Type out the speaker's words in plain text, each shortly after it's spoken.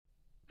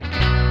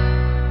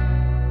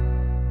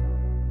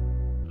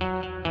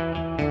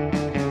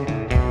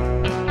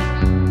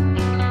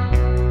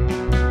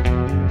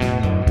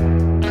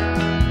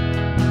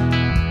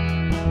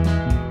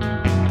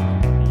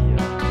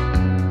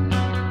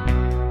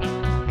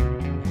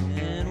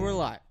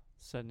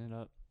setting it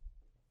up.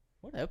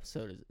 What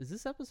episode is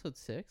this? Episode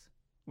 6?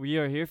 We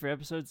are here for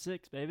episode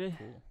 6, baby.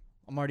 Cool.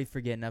 I'm already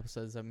forgetting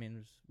episodes. I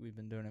mean, we've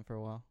been doing it for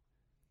a while.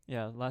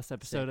 Yeah, last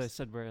episode 6. I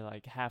said we're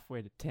like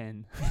halfway to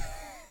 10.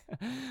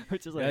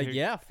 Which is like...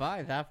 yeah,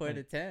 5, halfway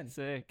to 10.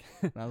 Sick.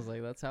 And I was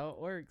like, that's how it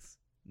works.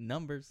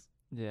 Numbers.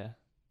 Yeah.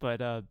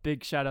 But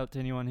big shout out to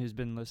anyone who's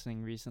been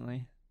listening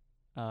recently.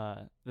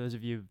 Those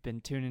of you who've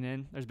been tuning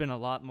in. There's been a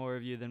lot more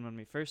of you than when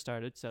we first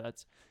started, so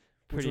that's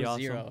pretty Which was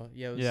awesome. 0.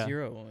 Yeah, it was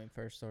 0 when we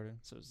first started.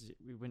 So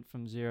we went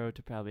from 0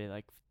 to probably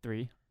like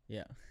 3.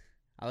 Yeah.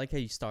 I like how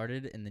you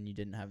started and then you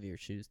didn't have your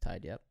shoes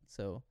tied yet.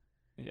 So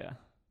Yeah.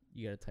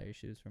 you got to tie your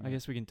shoes for me. I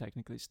guess we can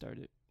technically start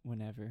it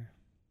whenever,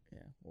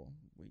 Yeah, well,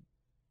 we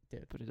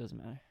did. but it doesn't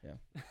matter.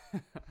 Yeah.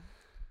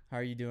 How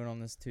are you doing on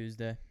this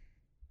Tuesday?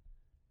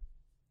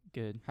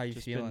 Good. How you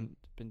Just feeling?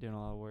 Been doing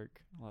a lot of work,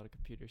 a lot of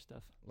computer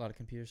stuff. A lot of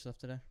computer stuff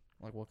today?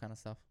 Like what kind of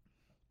stuff?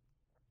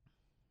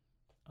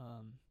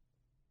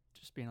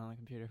 Just being on the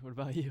computer. What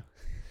about you?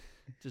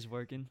 Just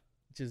working?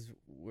 Just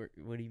what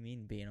do you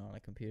mean being on a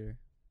computer?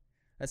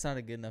 That's not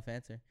a good enough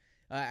answer.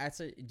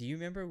 Actually, do you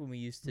remember when we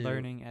used to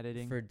Learning,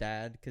 editing. for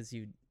Dad, because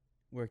he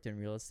worked in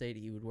real estate,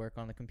 he would work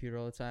on the computer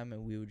all the time,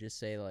 and we would just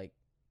say like,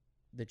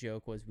 the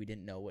joke was we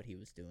didn't know what he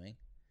was doing,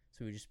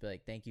 so we'd just be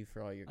like, "Thank you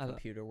for all your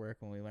computer work"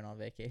 when we went on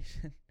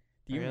vacation.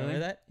 Do you remember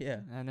that? Yeah,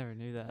 I never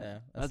knew that. Yeah,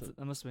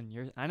 That must have been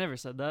your... I never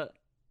said that.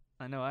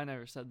 I know I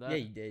never said that. yeah,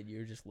 you did. You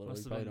were just little.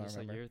 Must You have probably been don't just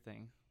like remember. your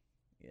thing.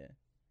 Yeah,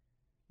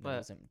 But- that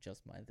wasn't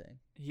just my thing.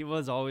 He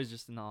was always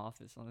just in the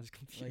office on his Like,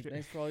 computer.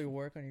 thanks for all your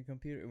work on your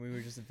computer. And we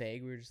were just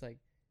vague. We were just like,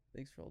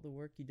 thanks for all the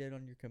work you did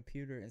on your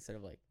computer. Instead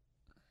of like,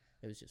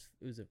 it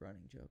was a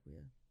running joke. Yeah.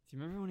 Do you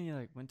remember when he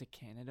like went to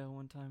Canada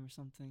one time or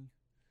something?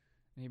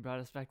 And he brought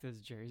us back those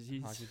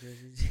jerseys. Hockey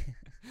jerseys.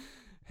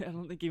 I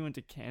don't think he went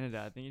to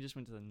Canada. I think he just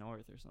went to the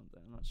north or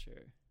something. I'm not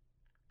sure.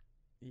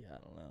 Yeah, I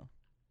don't know.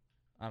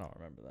 I don't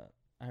remember that.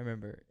 I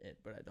remember it,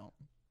 but I don't.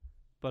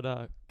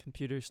 But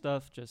computer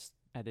stuff, just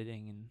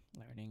editing and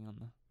learning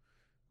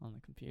on the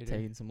computer.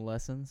 Taking some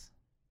lessons.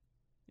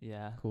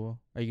 Yeah. Cool.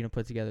 Are you gonna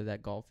put together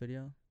that golf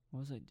video?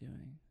 What was I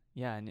doing?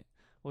 Yeah.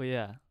 Well,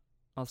 yeah.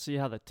 I'll see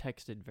how the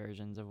texted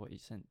versions of what you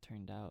sent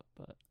turned out,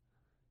 but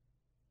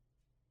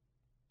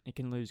it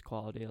can lose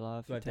quality a lot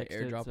if Do you I have to text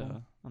it, airdrop so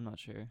them? I'm not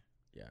sure.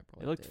 Yeah,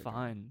 It looked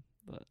fine,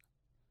 but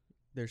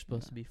They're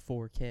supposed to be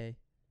 4K.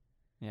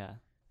 yeah.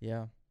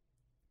 Yeah.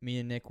 Me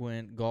and Nick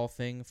went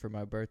golfing for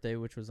my birthday,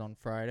 which was on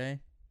Friday.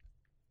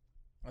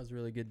 That was a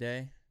really good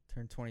day.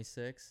 Turned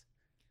 26.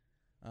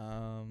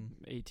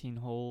 18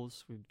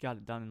 holes. We got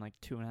it done in like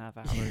 2.5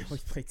 hours. We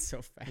played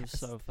so fast. It was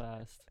so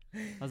fast.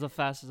 That was the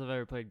fastest I've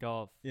ever played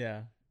golf.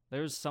 Yeah.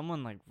 There was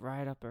someone like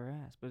right up our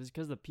ass, but it's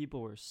because the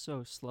people were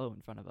so slow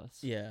in front of us.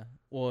 Yeah.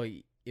 Well,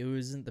 it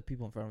wasn't the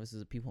people in front of us, it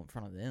was the people in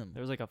front of them.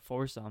 There was like a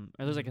foursome,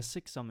 or there was like a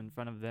sixsome in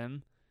front of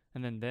them,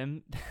 and then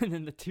them, and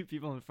then the two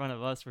people in front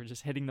of us were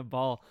just hitting the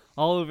ball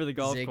all over the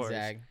golf course.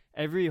 Zigzag.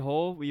 Every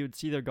hole, we would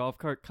see their golf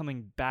cart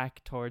coming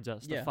back towards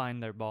us Yeah. to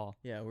find their ball.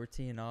 Yeah, we're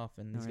teeing off,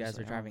 and And these we're just guys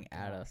are like, driving oh,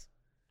 at God. us.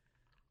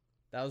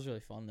 That was really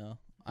fun, though.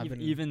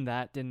 Even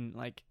that didn't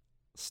like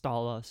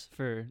stall us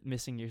for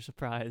missing your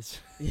surprise.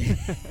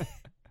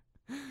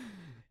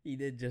 He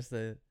did just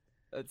a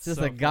That's just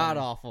so a god funny.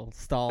 awful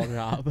stall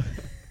job.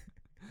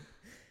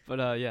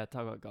 But yeah,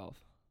 talk about golf.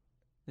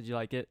 Did you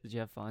like it? Did you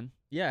have fun?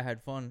 Yeah, I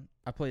had fun.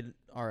 I played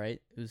all right.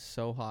 It was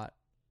so hot,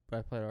 but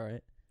I played all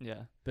right.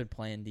 Yeah. Been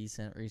playing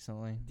decent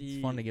recently.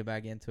 It's fun to get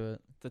back into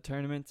it. The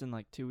tournament's in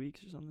like 2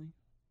 weeks or something.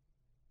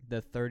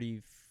 The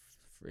 30,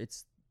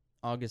 it's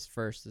August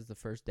 1st is the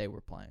first day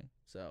we're playing.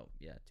 So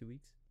yeah, 2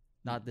 weeks.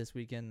 Not this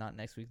weekend, not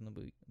next week,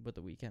 but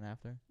the weekend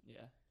after.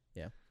 Yeah.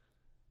 Yeah.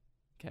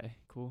 Okay,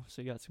 cool.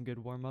 So you got some good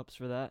warm-ups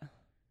for that.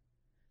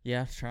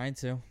 Yeah, trying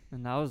to.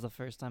 And that was the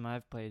first time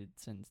I've played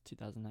since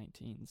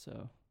 2019,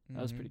 so that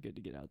was Mhm. pretty good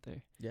to get out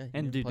there. Yeah, you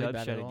And didn't do play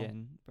bad at dubshed all.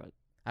 again. But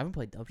I haven't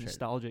played dubshed.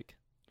 nostalgic.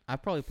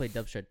 I've probably played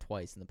dubshed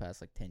twice in the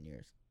past like 10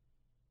 years.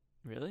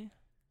 Really?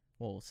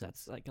 Well, That's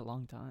since like a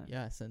long time.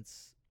 yeah,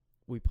 since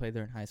we played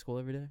there in high school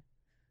every day.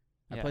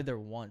 I Yeah. played there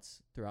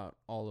once throughout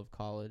all of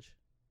college,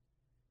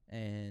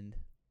 and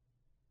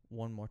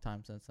one more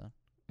time since then.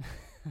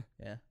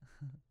 Yeah,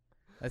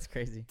 that's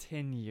crazy.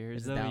 10 years,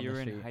 It's though. down You the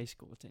were in street. high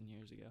school 10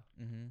 years ago.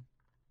 Mm-hmm.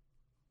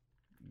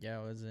 Yeah,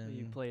 I was So in.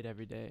 you played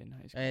every day in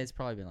high school. It's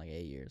probably been like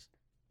 8 years.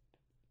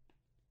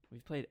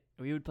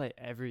 We would play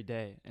every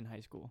day in high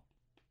school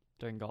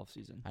during golf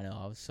season. I know.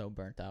 I was so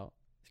burnt out.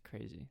 It's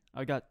crazy. I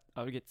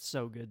would get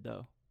so good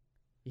though.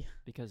 Yeah.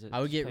 Because I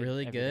would just get played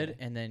really every good day.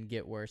 and then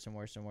get worse and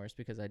worse and worse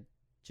because I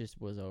just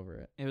was over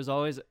it. It was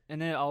always,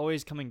 and then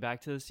always coming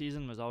back to the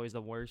season was always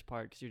the worst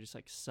part because you just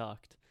like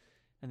sucked,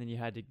 and then you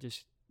had to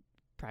just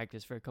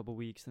practice for a couple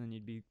weeks and then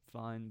you'd be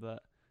fine.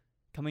 But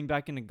coming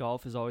back into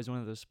golf is always one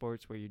of those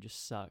sports where you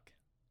just suck.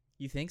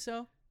 You think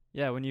so?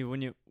 Yeah,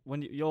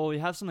 you'll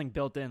have something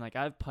built in. Like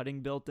I have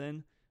putting built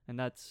in, and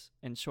that's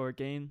in short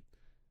game.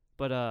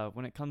 But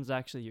when it comes to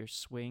actually your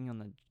swing on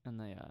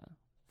the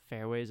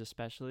fairways,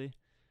 especially,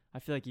 I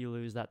feel like you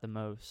lose that the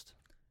most.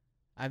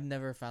 I've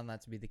never found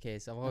that to be the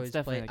case. I've That's always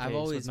definitely played. the I've case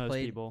always with most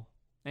played. people.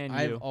 And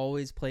I've you.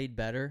 always played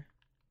better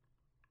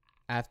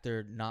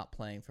after not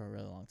playing for a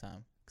really long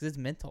time because it's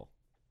mental.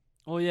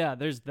 Oh yeah,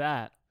 there's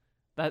that.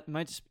 That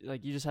might just be,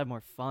 like you just have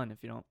more fun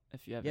if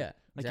you have Yeah,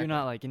 like you're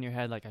not like in your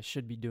head like I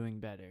should be doing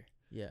better.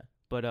 Yeah,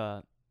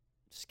 But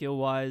skill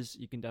wise,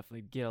 you can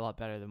definitely get a lot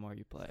better the more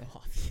you play.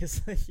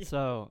 obviously.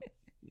 So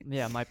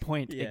yeah, my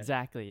point Yeah.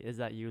 exactly is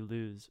that you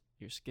lose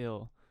your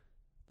skill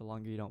the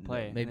longer you don't No,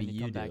 play. maybe and then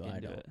you come do, back I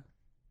into don't. it.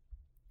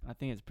 I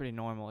think it's pretty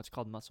normal. It's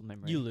called muscle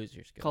memory. You lose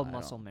your skill. It's called I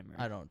muscle don't. memory.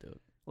 I don't do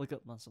it. Look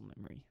up muscle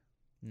memory.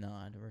 No,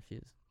 I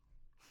refuse.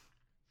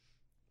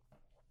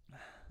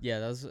 Yeah,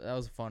 that was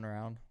a fun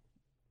round.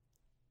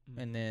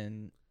 And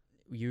then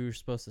you were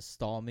supposed to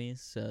stall me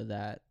so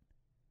that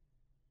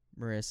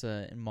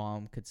Marissa and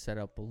Mom could set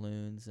up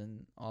balloons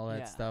and all that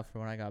Yeah. stuff for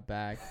when I got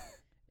back.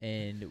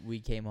 And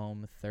we came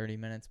home 30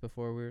 minutes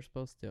before we were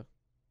supposed to.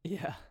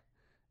 Yeah.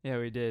 Yeah,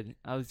 we did.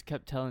 I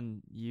kept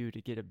telling you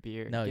to get a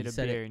beer. No, get you a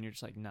said beer, it- and you're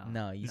just like, no.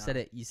 No, you no. said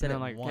it. You said And it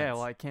I'm like, once. okay,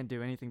 well, I can't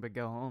do anything but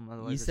go home.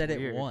 Otherwise You it's said it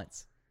weird.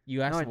 once.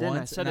 You asked I didn't. I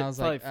once, said and it I was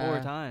probably like, 4 I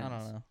don't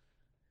times. know.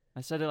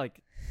 I said it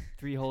like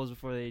 3 holes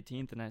before the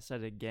 18th, and I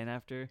said it again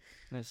after,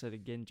 and I said it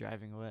again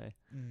driving away.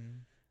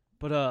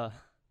 But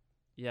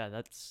yeah,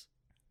 that's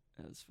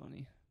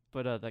funny.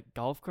 But that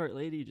golf cart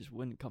lady just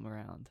wouldn't come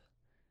around.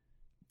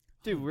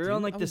 Dude, we were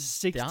on like I the was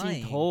 16th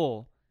dying.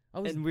 hole, I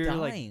was and we were dying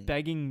like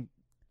begging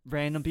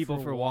random people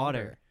for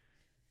water.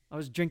 I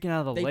was drinking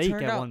out of the They lake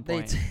turned at out- one they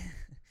point.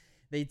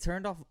 They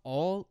turned off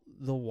all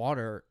the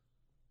water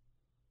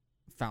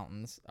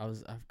fountains. I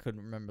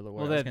couldn't remember the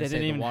word. Well, I was they gonna say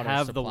didn't even water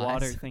have the supplies.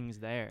 water things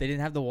there. They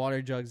didn't have the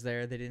water jugs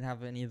there. They didn't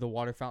have any of the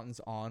water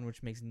fountains on,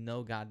 which makes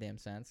no goddamn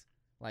sense.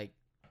 Like,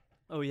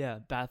 Oh yeah,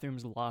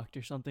 bathroom's locked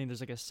or something.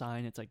 There's like a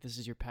sign. It's like, this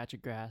is your patch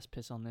of grass.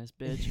 Piss on this,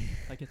 bitch.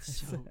 Like it's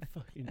so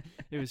fucking.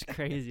 It was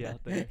crazy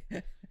out there.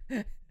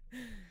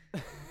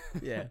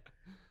 Yeah.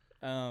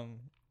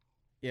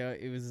 Yeah,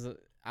 it was.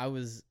 I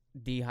was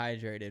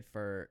dehydrated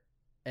for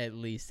at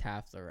least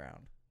half the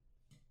round,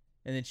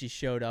 and then she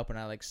showed up, and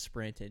I like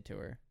sprinted to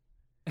her.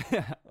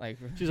 Like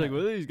She's like,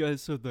 "What are these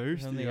guys so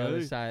thirsty? on the Why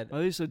other side. are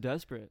they so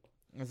desperate?"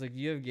 I was like, "Do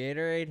you have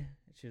Gatorade?"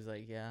 She was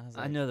like, "Yeah." I was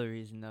I like, know the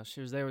reason though.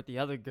 She was there with the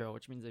other girl,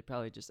 which means they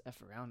probably just f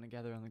around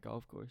together on the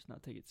golf course,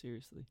 not take it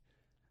seriously.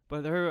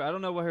 But I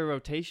don't know what her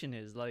rotation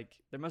is. Like,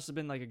 there must have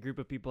been like a group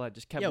of people that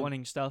just kept Yeah.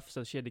 wanting stuff,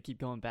 so she had to keep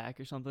going back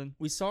or something.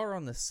 We saw her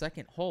on the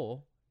second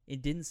hole.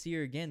 It didn't see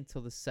her again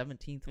until the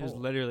 17th It was hole.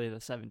 literally the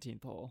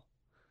 17th hole,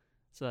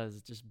 so that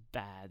was just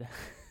bad.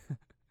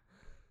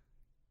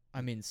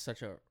 I mean,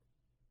 such a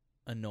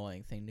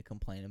annoying thing to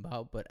complain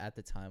about, but at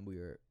the time we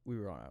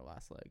were on our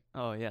last leg.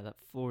 Oh yeah, that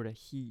Florida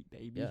heat,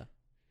 baby. Yeah.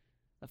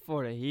 That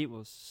Florida heat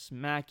will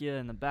smack you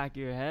in the back of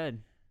your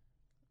head.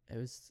 It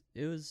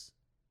was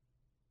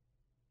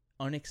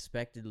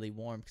unexpectedly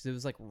warm because it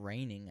was like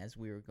raining as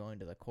we were going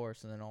to the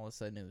course, and then all of a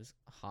sudden it was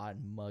hot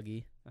and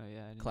muggy. Oh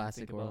yeah, I didn't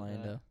Classic think about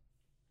Orlando. that.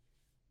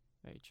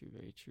 Very true,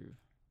 very true.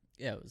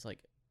 Yeah, it was like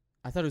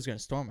I thought it was gonna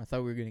storm. I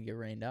thought we were gonna get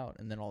rained out,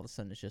 and then all of a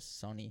sudden it's just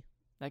sunny.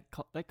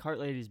 That cart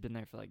lady's been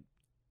there for like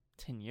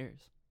 10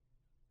 years.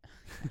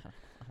 I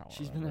don't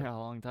She's been there a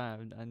long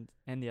time,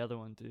 and the other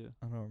one too.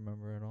 I don't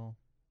remember at all.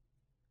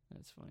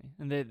 That's funny.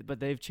 And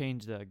they've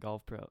changed the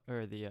golf pro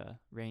or the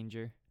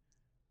Ranger.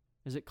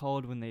 Is it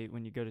called when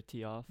you go to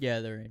tee off? Yeah,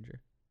 the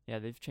Ranger. Yeah,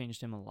 they've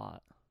changed him a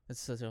lot. That's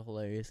such a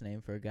hilarious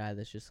name for a guy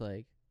that's just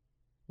like,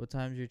 "What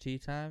time's your tea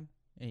time?"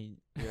 And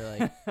you're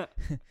like,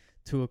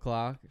 2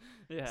 o'clock.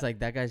 Yeah. It's like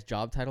that guy's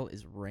job title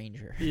is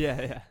Ranger.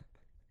 yeah.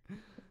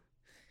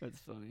 That's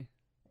funny.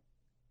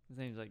 His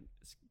name's like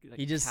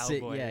he just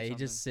Cowboy or he something.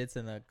 just sits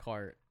in the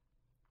cart,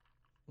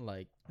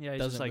 like yeah, he's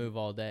doesn't just like, move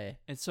all day.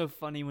 It's so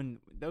funny when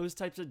those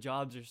types of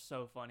jobs are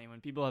so funny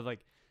when people have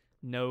like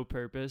no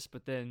purpose,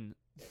 but then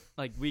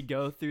like we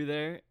go through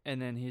there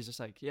and then he's just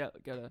like, yeah,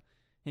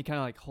 he kind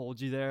of like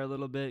holds you there a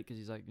little bit because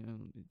he's like,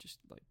 just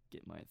like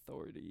get my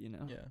authority, you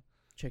know? Yeah,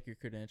 check your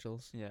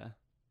credentials. Yeah,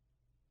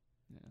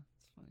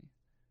 it's funny,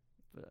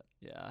 but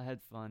yeah, I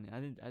had fun. I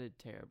did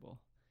terrible.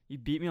 You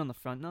beat me on the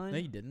front nine, No,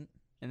 you didn't.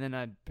 and then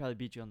I probably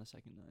beat you on the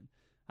second nine.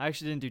 I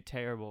actually didn't do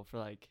terrible for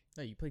like.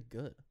 No, you played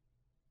good.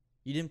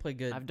 You didn't play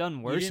good. I've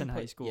done worse in didn't high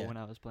play- school yeah. when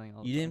I was playing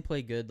all the You time. didn't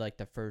play good like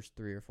the first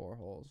 3 or 4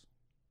 holes,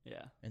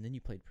 Yeah. and then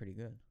you played pretty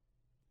good.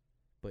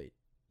 But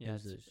Yeah,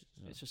 was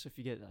it's just if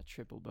you get a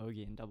triple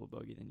bogey and double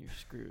bogey, then you're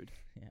screwed.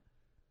 yeah,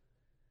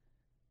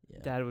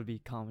 Dad would be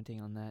commenting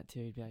on that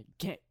too. He'd be like,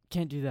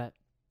 "Can't do that.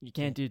 You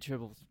can't do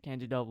triples. Can't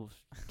do doubles.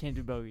 Can't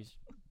do bogeys.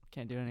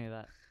 Can't do any of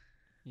that.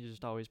 You're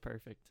just always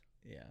perfect."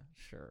 yeah,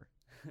 sure.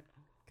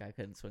 Guy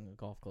couldn't swing a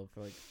golf club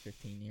for like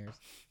 15 years.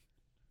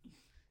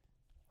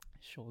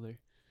 Shoulder.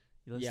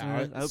 You listening Yeah.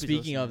 to this? I hope he's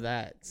Speaking of listening.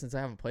 that, since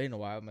I haven't played in a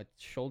while, my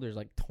shoulder's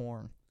like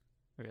torn.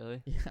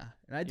 Really? Yeah,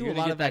 and I do You're a gonna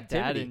lot get of that dad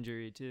activity.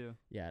 injury too.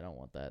 Yeah, I don't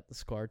want that. The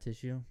scar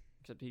tissue.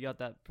 Except he got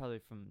that probably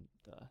from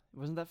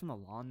wasn't that from the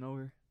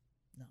lawnmower?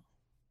 No.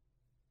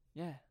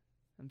 Yeah.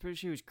 I'm pretty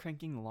sure he was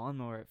cranking the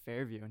lawnmower at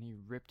Fairview and he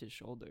ripped his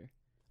shoulder.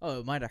 Oh,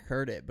 it might have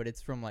hurt it, but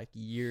it's from like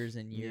years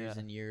and years Yeah.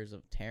 and years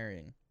of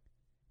tearing.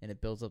 and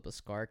it builds up the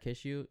scar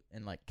tissue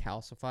and like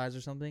calcifies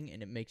or something,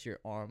 and it makes your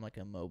arm like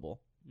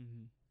immobile.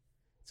 Mm-hmm.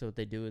 So what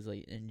they do is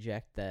like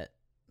inject that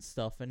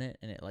stuff in it,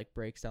 and it like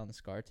breaks down the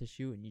scar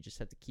tissue, and you just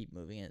have to keep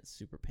moving it. It's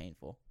super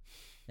painful,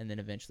 and then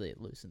eventually it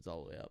loosens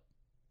all the way up.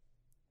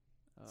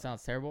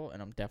 Sounds terrible,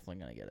 and I'm definitely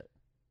gonna get it.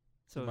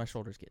 So my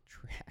shoulders get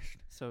trashed.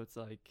 So it's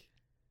like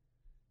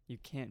you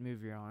can't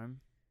move your arm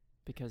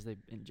because they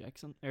inject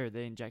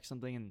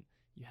something, and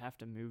you have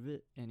to move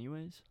it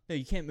anyways. No,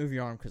 you can't move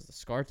your arm because of the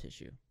scar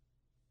tissue.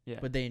 Yeah.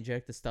 But they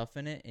inject the stuff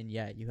in it, and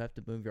yeah, you have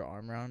to move your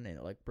arm around, and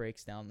it like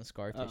breaks down the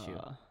scar tissue.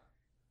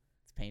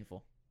 It's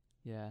painful.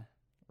 Yeah.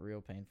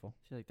 Real painful.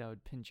 I feel like that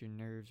would pinch your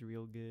nerves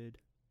real good.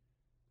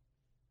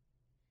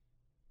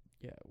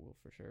 Yeah, it will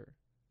for sure.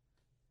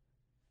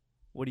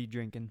 What are you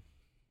drinking?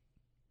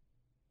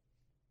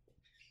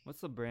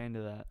 What's the brand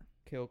of that?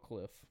 Kill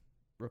Cliff.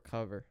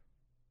 Recover.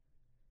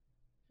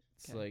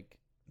 It's like...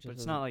 But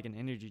it's not like an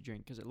energy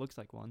drink because it looks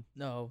like one.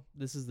 No,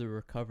 this is the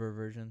Recover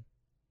version.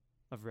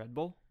 Of Red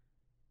Bull?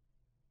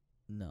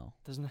 No.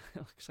 Doesn't it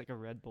looks like a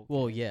Red Bull?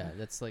 Well, yeah,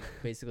 that's like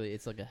basically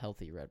it's like a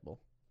healthy Red Bull.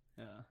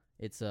 Yeah.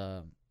 It's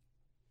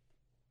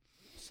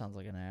sounds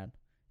like an ad.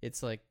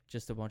 It's like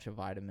just a bunch of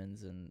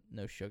vitamins and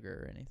no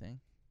sugar or anything.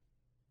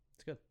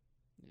 It's good.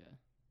 Yeah.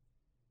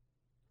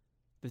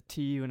 The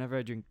tea, whenever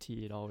I drink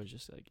tea, it always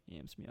just like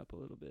amps me up a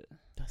little bit.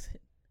 Does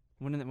it?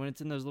 When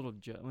it's in those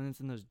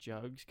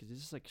jugs, because it's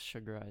just like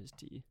sugarized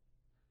tea.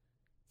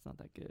 It's not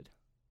that good.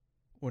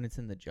 When it's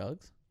in the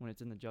jugs? When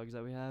it's in the jugs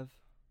that we have.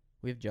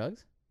 We have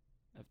jugs?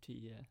 Of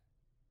tea, yeah.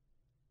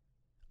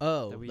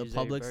 Oh, the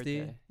Publix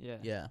tea? Yeah.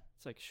 Yeah.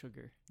 It's like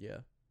sugar.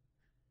 Yeah.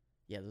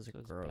 Yeah, those are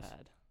gross.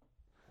 Bad.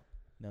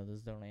 No,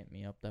 those don't amp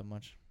me up that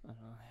much. I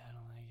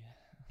don't like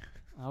it.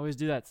 I always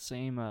do that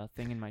same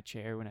thing in my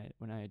chair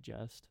when I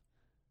adjust.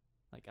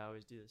 Like I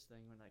always do this thing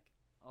when like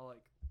I'll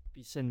like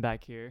be sitting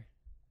back here,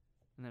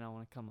 and then I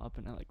want to come up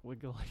and I like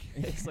wiggle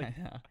like this, like,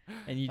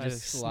 and you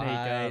just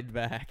slide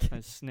back. I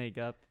snake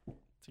up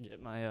to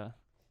get my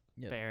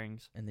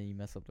bearings. And then you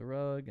mess up the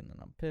rug, and then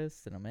I'm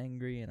pissed, and I'm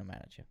angry, and I'm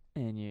mad at you.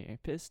 And you're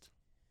pissed?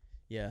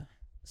 Yeah.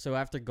 So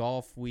after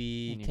golf,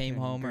 we came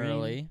home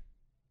early.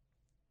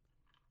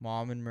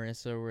 Mom and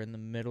Marissa were in the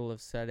middle of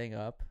setting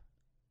up.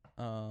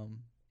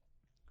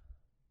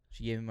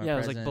 She gave me my presents. Yeah, it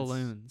was like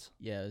balloons.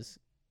 Yeah,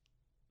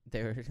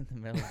 they were in the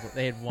middle of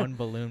they had one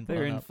balloon blown up. They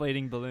were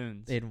inflating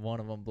balloons. They had one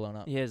of them blown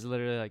up. He has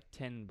literally like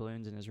 10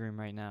 balloons in his room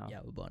right now. Yeah,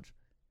 a bunch.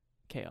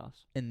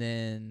 Chaos. And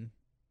then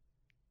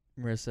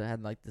Marissa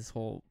had like this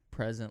whole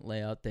present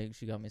layout thing.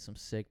 She got me some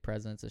sick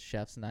presents, a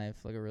chef's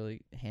knife, like a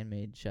really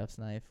handmade chef's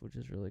knife, which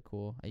is really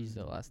cool. I used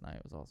it last night.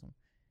 It was awesome.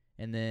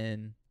 And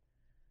then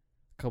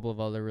a couple of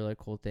other really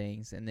cool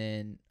things. And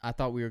then I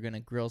thought we were going to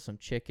grill some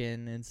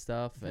chicken and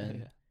stuff.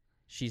 And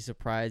she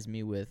surprised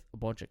me with a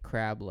bunch of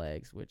crab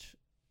legs, which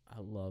I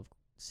love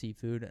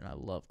seafood and I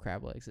love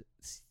crab legs.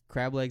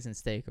 Crab legs and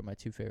steak are my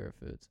two favorite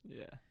foods.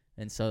 Yeah.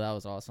 And so that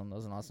was awesome. That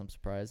was an awesome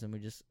surprise. And we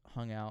just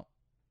hung out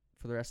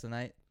for the rest of the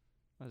night.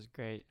 That was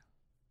great.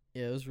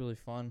 Yeah, it was really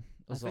fun.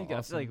 I feel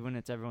like when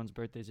it's everyone's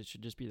birthdays, it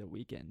should just be the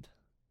weekend.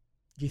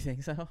 You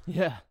think so?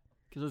 Yeah,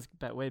 because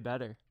it's way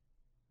better.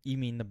 You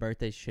mean the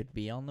birthday should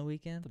be on the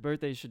weekend? The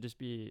birthday should just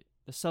be...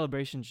 The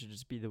celebration should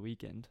just be the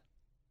weekend.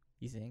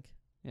 You think?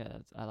 Yeah,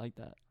 I like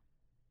that.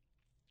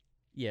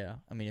 Yeah,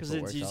 I mean, if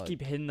it works you just out,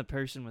 keep hitting the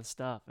person with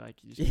stuff. Like,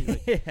 you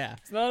just keep yeah.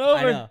 It's not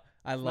over.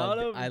 I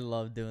know. I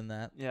love doing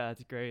that. Yeah,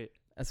 it's great.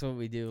 That's what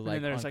we do,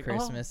 like on like,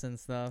 Christmas and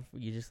stuff.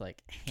 You just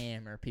like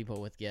hammer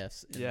people with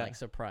gifts and like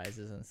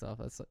surprises and stuff.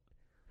 That's like,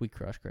 we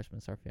crush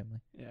Christmas, our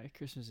family. Yeah,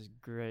 Christmas is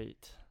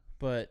great.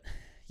 But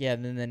yeah,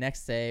 then the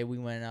next day we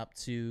went up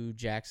to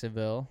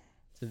Jacksonville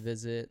to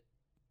visit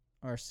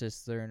our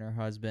sister and her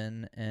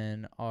husband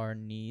and our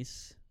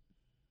niece,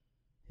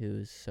 who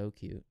is so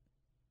cute.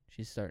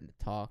 She's starting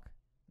to talk,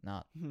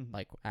 not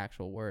like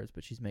actual words,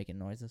 but she's making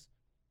noises.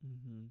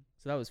 Mm-hmm.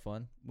 So that was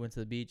fun. Went to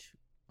the beach,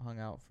 hung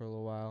out for a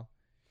little while.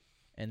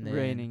 And then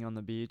raining on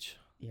the beach.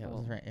 Yeah, it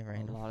was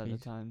raining a lot of the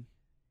time.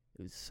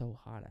 It was so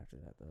hot after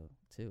that, though,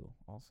 too,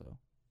 also.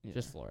 Yeah.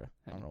 Just Florida.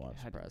 I don't know why I'm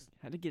surprised.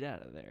 Had to get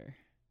out of there.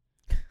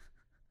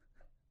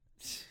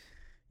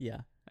 Yeah.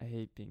 I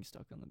hate being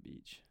stuck on the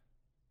beach.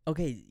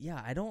 Okay,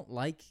 yeah, I don't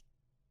like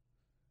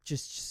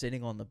just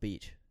sitting on the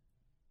beach.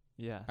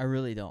 Yeah. I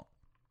really don't.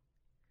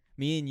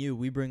 Me and you,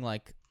 we bring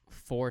like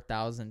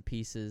 4,000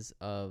 pieces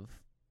of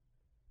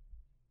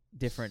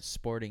different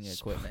sporting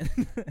equipment.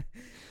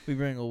 We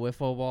bring a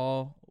wiffle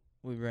ball.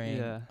 We bring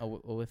a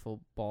wiffle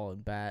ball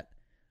and bat.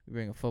 We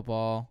bring a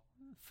football.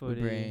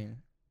 Footy. We bring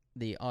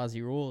the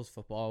Aussie Rules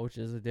football, which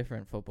is a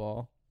different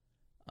football.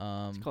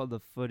 It's called the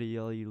footy,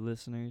 all you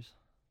listeners.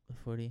 The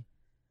footy.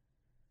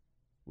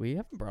 We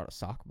haven't brought a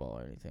soccer ball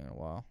or anything in a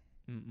while.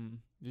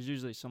 There's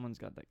usually someone's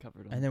got that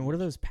covered. And then what are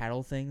those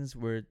paddle things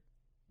where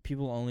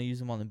people only use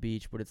them on the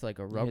beach, but it's like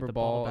a rubber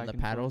ball and the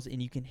paddles,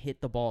 and you can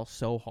hit the ball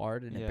so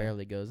hard and it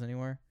barely goes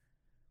anywhere?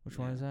 Which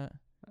one is that?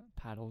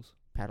 Paddles.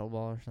 Paddle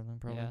ball or something,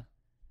 probably.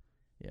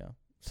 Yeah.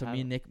 So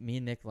me and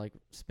Nick like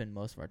spend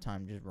most of our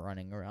time just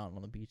running around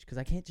on the beach because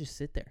I can't just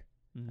sit there.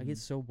 I get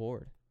so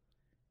bored.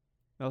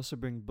 I also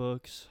bring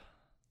books.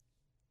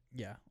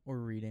 Yeah, or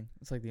reading.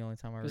 It's like the only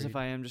time I read. Because if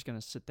I am just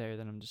gonna sit there,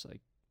 then I'm just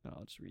like, oh,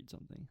 I'll just read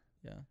something.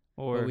 Yeah.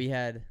 Or well, we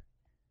had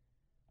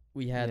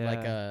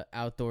like Yeah. a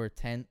outdoor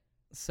tent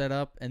set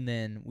up, and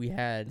then we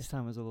had this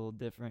time was a little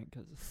different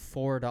because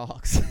 4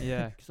 dogs.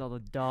 yeah, because all the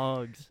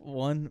dogs.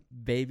 1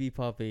 baby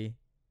puppy,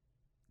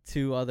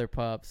 2 other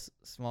pups,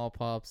 small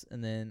pups,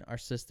 and then our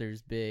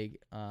sister's big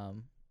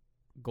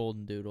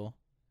golden doodle.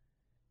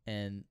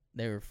 And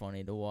they were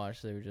funny to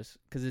watch. They were just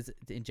because it's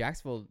in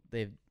Jacksonville. They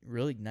have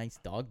really nice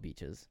dog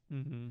beaches.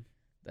 Mm-hmm.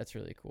 That's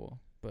really cool.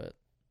 But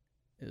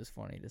it was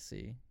funny to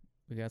see.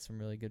 We got some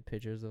really good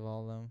pictures of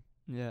all of them.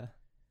 Yeah.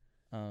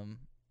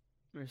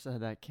 Marissa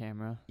had that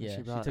camera. Yeah,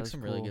 she brought. took That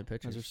some was really cool. good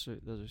pictures.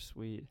 Those are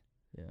sweet.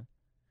 Yeah.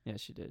 Yeah,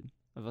 she did.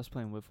 Of us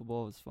playing wiffle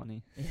ball was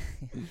funny. I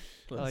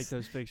Those- like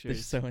those They're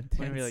pictures. so intense.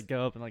 When we like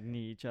go up and like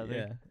knee each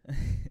other. Yeah.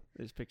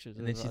 There's pictures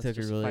And of then she us took a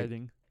just really-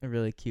 fighting. A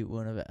really cute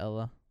one of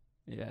Ella,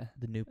 Yeah.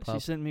 the new She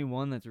pup. sent me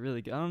one that's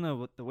really good. I don't know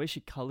what the way she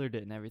colored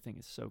it and everything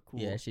is so cool.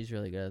 Yeah, she's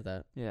really good at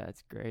that. Yeah,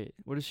 it's great.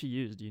 What does she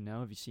use? Do you know?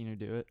 Have you seen her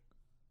do it?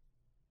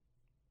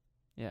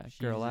 Yeah, She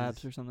Girl uses-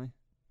 Labs or something.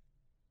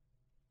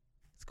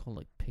 It's called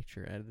like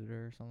picture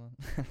editor or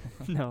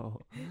something.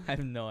 No. I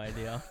have no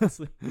idea,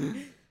 honestly.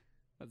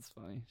 That's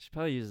funny. She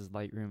probably uses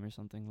Lightroom or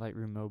something.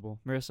 Lightroom Mobile.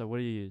 Marissa, what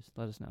do you use?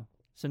 Let us know.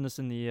 Send us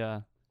an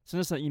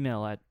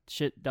email at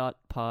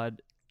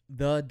shit.pod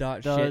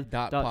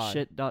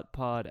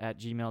shit.pod.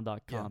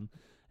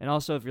 And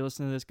also, if you're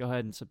listening to this, go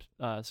ahead and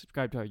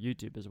subscribe to our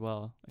YouTube as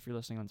well. If you're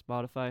listening on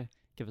Spotify,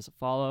 give us a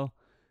follow.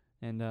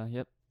 And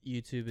yep.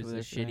 YouTube is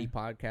the Twitter, shitty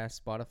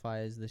podcast.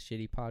 Spotify is the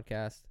shitty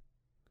podcast.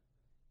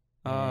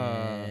 Uh,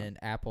 And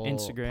Apple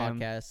Instagram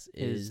Podcasts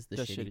is the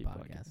shitty podcast.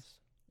 podcast.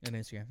 And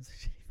Instagram is the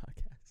shitty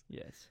podcast.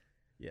 Yes.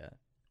 Yeah.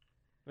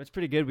 But it's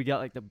pretty good. We got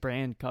like the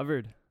brand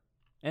covered.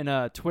 And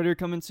Twitter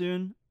coming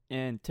soon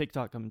and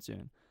TikTok coming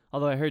soon.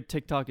 Although I heard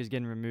TikTok is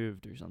getting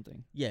removed or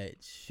something. Yeah,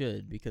 it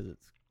should because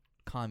it's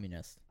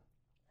communist.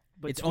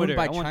 But It's Twitter, owned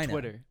by I want China.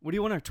 Twitter. What do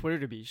you want our Twitter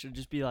to be? Should it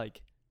just be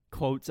like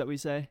quotes that we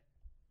say?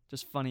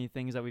 Just funny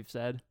things that we've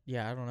said?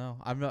 Yeah, I don't know.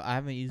 I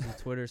haven't used the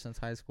Twitter since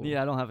high school.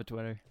 Yeah, I don't have a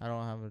Twitter. I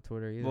don't have a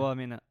Twitter either. Well, I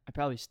mean, I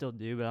probably still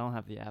do, but I don't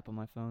have the app on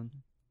my phone.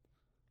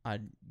 I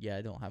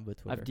don't have a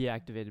Twitter. I've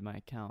deactivated my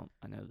account.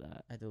 I know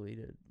that. I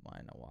deleted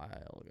mine a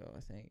while ago, I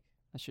think.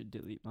 I should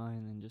delete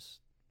mine and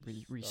just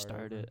Start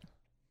restart over. it.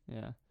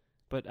 Yeah.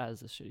 But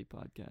as a shitty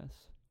podcast.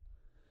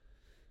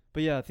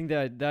 But yeah, I think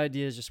the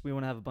idea is just we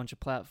want to have a bunch of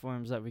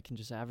platforms that we can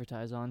just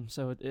advertise on.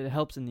 So it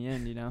helps in the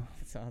end, you know.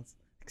 It sounds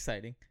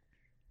exciting.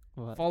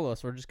 What? Follow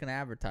us. We're just gonna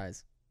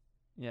advertise.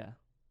 Yeah.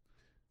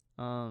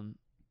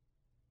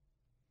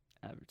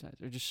 Advertise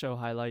or just show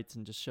highlights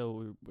and just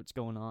show what's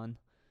going on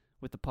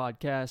with the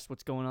podcast,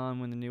 what's going on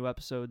when the new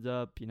episode's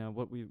up, you know,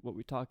 what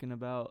we're talking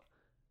about,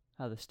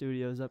 how the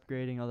studio's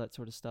upgrading, all that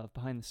sort of stuff.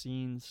 Behind the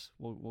scenes,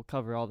 we'll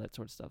cover all that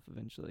sort of stuff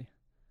eventually.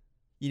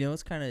 You know,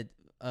 it's kind of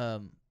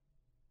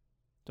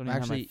Don't even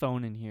have my actually-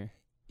 phone in here.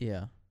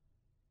 yeah.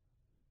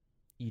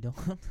 You don't.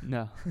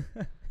 No.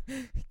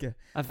 Okay.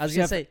 I was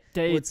gonna say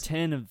day what's-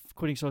 10 of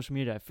quitting social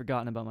media. I've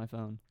forgotten about my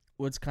phone.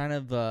 What's kind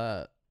of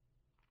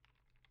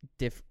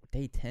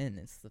day 10?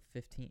 It's the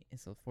 15th.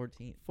 It's the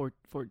 14th.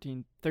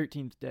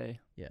 13th day.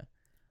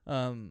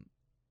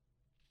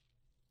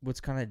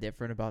 What's kind of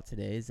different about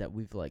today is that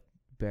we've like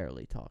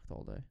barely talked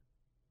all day.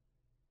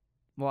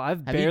 Well,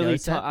 I've Have you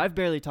noticed that? I've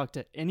barely talked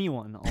to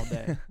anyone all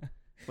day.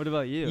 What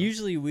about you?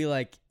 Usually we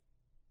like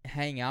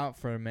hang out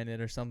for a minute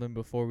or something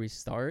before we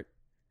start.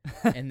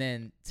 And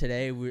then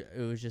today it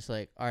was just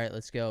like, all right,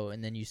 let's go.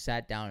 And then you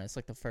sat down. It's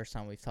like the first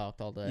time we've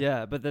talked all day.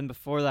 Yeah, but then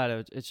before that,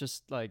 it's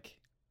just like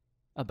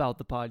about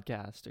the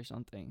podcast or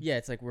something. Yeah,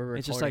 it's like we're recording.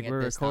 It's just like we're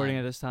recording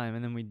at this time,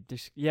 and then we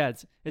just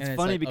it's And it's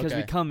funny like, because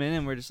we okay. come in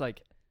and we're just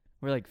like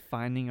we're like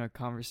finding our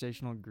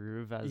conversational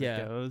groove as Yeah,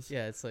 it goes.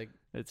 Yeah, it's like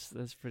That's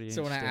pretty.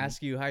 so. When I interesting.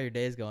 ask you how your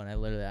day's going,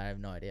 I have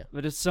no idea.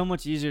 But it's so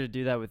much easier to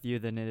do that with you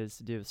than it is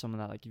to do with someone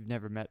that like you've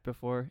never met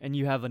before, and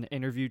you have an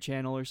interview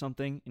channel or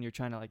something, and you're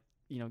trying to like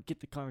get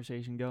the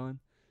conversation going.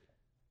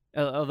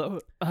 Although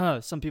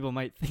some people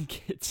might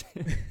think it's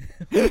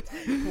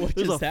What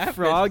there's just a happened?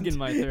 frog in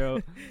my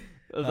throat.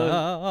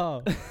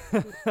 Oh.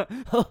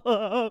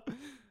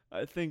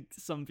 I think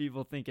some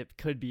people think it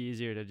could be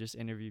easier to just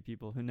interview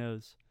people. Who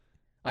knows?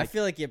 I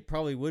feel like it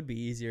probably would be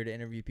easier to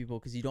interview people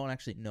because you don't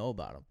actually know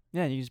about them.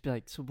 Yeah, you just be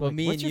like, so Well, like,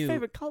 me what's and your you-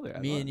 favorite color?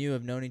 Me and you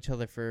have known each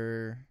other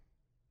for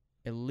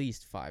at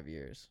least 5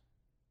 years.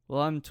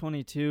 Well, I'm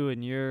 22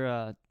 and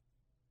you're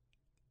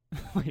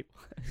wait.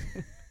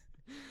 What?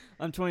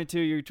 I'm 22,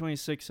 you're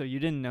 26, so you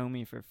didn't know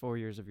me for 4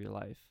 years of your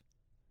life.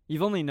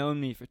 You've only known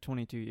me for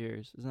 22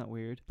 years. Isn't that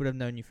weird? But I've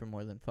known you for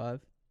more than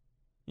 5.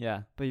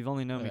 Yeah, but you've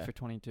only known me Okay. for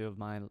 22 of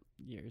my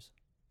years.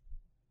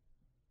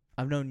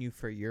 I've known you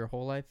for your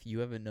whole life. You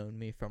haven't known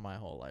me for my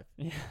whole life.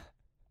 Yeah.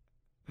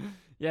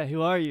 Yeah,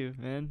 who are you,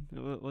 man?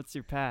 What's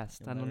your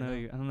past? You'll I don't never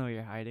know. know. I don't know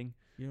your hiding.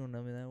 You don't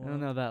know me that well. I don't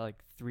know that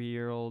like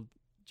 3-year-old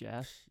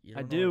Jeff. You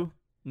I don't know do it.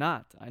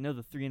 not. I know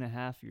the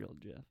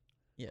 3.5-year-old Jeff.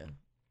 Yeah.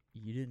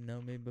 You didn't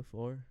know me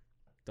before.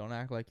 don't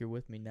act like you're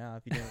with me now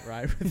if you didn't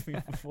ride with me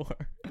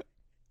before.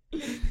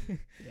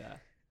 Yeah.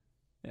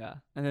 Yeah.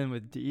 And then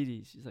with Dee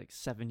Dee, she's like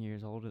 7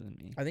 years older than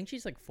me. I think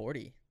she's like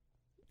 40.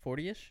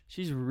 40-ish?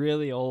 She's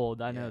really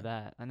old. I know Yeah.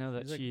 that. I know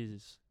that She's like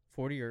she's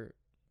 40 or...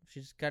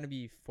 She's got to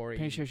be 40.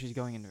 pretty sure she's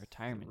going into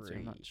retirement, so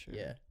I'm not sure.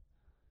 Yeah.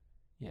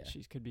 Yeah,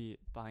 she could be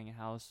buying a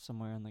house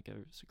somewhere on like a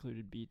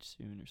secluded beach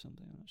soon or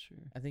something. I'm not sure.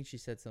 I think she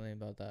said something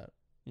about that.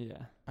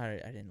 Yeah. I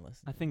didn't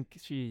listen. I think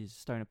she's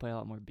starting to play a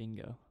lot more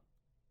bingo.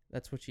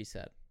 That's what she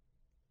said.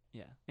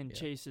 Yeah. And Yeah.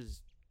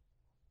 Chase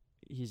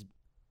he's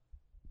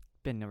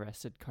been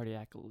arrested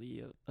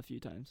cardiacally a few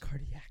times.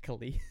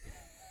 Cardiacally.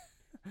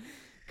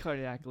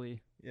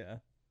 Cardiacally. Yeah.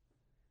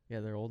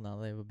 Yeah, they're old now.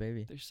 They have a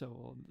baby. They're so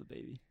old, the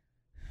baby.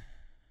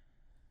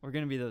 We're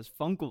going to be those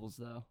funkles,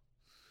 though.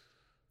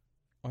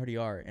 Already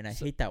are, and I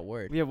hate that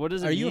word. Yeah, what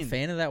does it mean? Are you a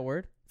fan of that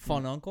word?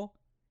 Fun uncle?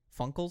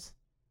 Funkles?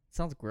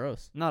 Sounds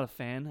gross. I'm not a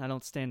fan. I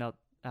don't stand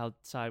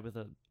outside with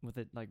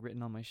it like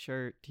written on my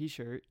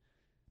t-shirt,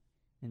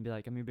 and be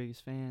like, I'm your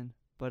biggest fan.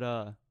 But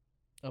Of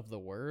the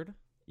word?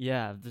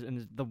 yeah,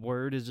 and the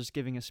word is just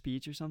giving a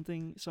speech or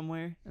something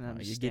somewhere, and I'm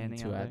You're just getting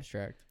standing too out there.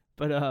 abstract.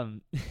 But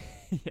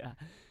yeah,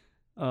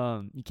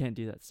 you can't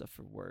do that stuff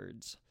for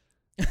words.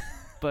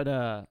 But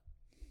I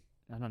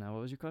don't know.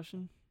 What was your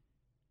question?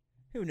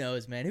 Who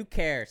knows, man? Who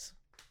cares?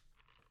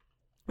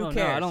 Who cares?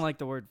 No, I don't like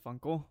the word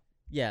funkle.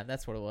 Yeah,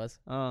 that's what it was.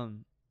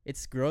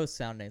 It's gross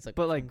sounding. It's like,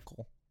 but like,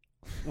 funkle.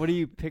 What do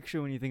you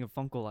picture when you think of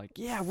funkle? Like,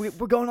 yeah, we're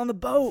going on the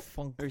boat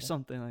Funkle. or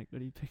something. Like, what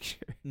do you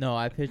picture? No,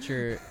 I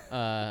picture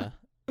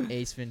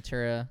Ace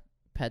Ventura,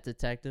 Pet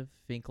Detective,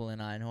 Finkel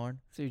and Einhorn.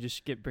 So you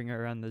just bring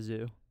her around the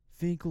zoo.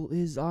 Finkel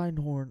is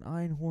Einhorn.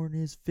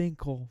 Einhorn is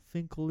Finkel.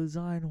 Finkel is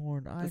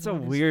Einhorn. That's a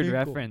weird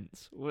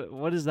reference.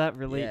 What does that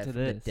relate to from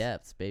this? The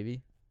depths,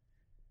 baby.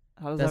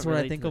 How does That's that what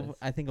relate I think to of. this?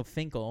 I think of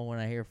Finkel when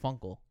I hear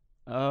Funkel.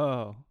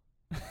 Oh.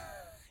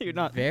 You're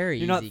not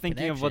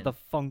thinking of what the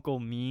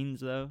funkle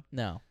means though.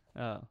 No.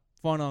 Oh.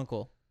 Fun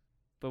uncle.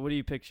 But what do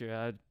you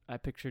picture? I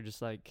picture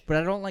just like. But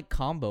I don't like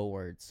combo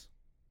words.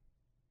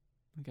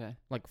 Okay.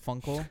 Like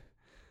Funkel.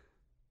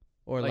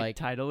 Or like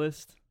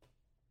Titleist.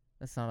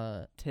 That's not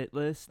a tit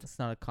list. That's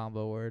not a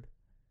combo word.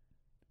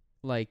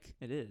 Like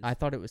it is. I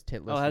thought it was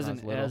tit list. Oh, when I was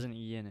little. it has an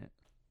e in it.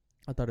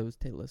 I thought it was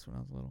tit list when I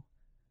was little.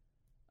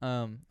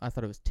 I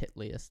thought it was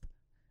titliest.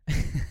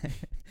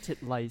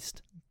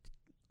 Titliced.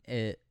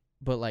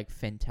 But like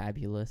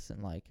fantabulous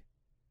and like.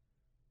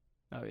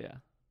 Oh yeah.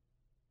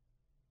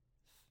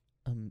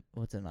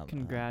 What's another?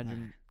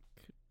 Congratulations.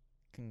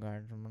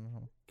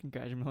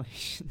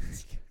 Congratulations.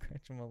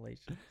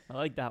 I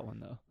like that one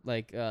though.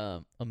 Like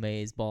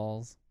amaze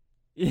balls.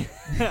 Yeah,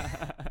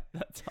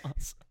 that's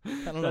awesome.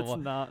 I don't know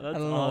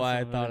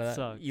why I thought of that.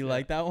 Sucks. You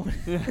like that one?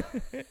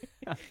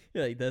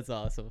 You're like, that's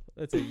awesome.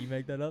 That's it. You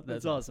make that up.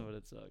 That's awesome, but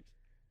it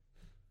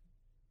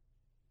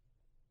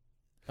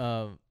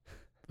sucks.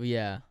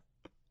 Yeah,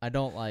 I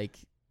don't like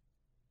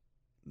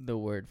the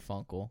word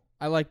funkle.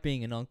 I like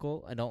being an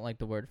uncle. I don't like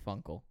the word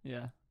funkle.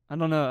 Yeah, I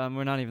don't know.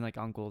 We're not even like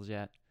uncles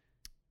yet.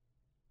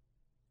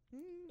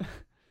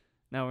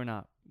 No, we're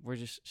not.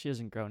 She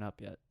hasn't grown up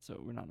yet, so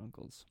we're not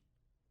uncles.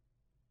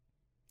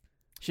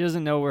 She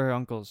doesn't know we're her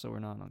uncles, so we're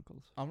not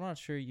uncles. I'm not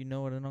sure you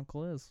know what an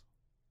uncle is.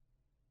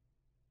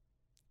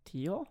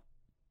 Tío?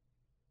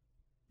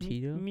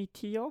 Tito? Mi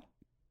tío?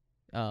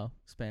 Oh,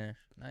 Spanish.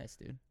 Nice,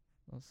 dude.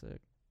 That's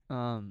sick.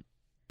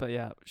 But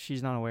yeah,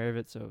 she's not aware of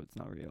it, so it's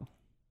not real.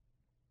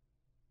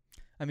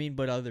 I mean,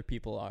 but other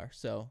people are,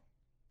 so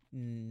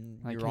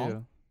Like you're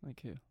wrong.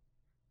 Like who?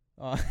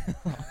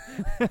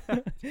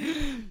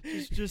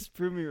 Just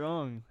prove me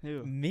wrong.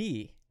 Who?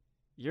 Me.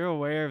 You're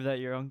aware of that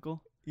your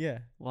uncle? Yeah.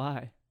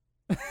 Why?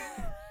 I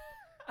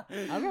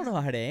don't know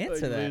how to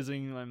answer that.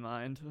 Losing my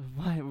mind.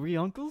 Why? Were we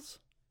uncles?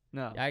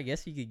 No. I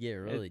guess you could get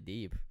really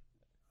deep.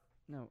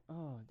 No.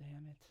 Oh,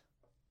 damn it.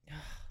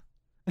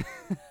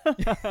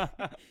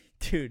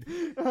 Dude,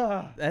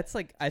 that's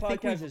like I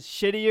think podcast is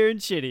shittier and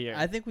shittier.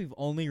 I think we've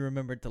only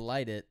remembered to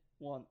light it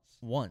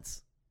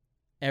once.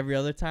 Every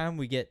other time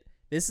we get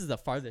this is the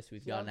farthest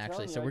we've gotten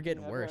actually, so we're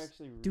getting worse.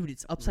 Dude,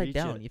 it's upside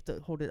down. You have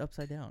to hold it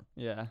upside down.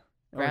 Yeah.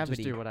 Gravity. Or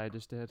just do what I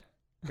just did.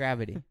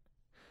 Gravity.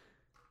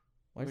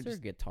 Why is there a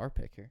guitar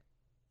picker?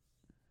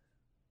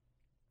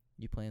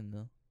 You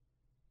plucking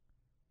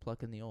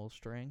the old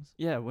strings?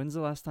 Yeah, when's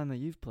the last time that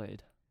you've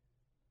played?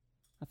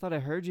 I thought I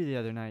heard you the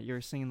other night. You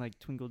were singing like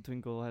Twinkle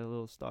Twinkle Had a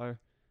Little Star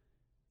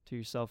to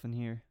yourself in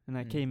here. And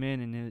I came in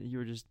and you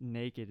were just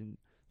naked and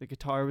the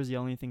guitar was the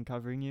only thing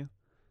covering you.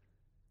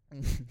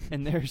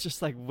 And there's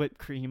just like whipped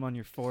cream on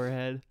your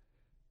forehead.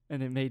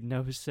 And it made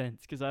no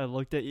sense because I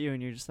looked at you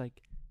and you're just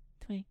like,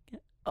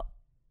 Twinkle. Oh.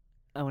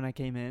 And when I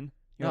came in,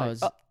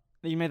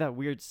 you made that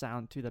weird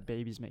sound too that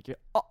babies make. You're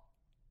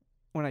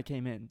when I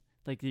came in.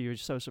 Like you were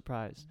so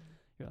surprised.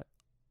 You're like,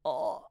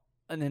 oh.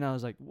 And then I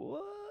was like,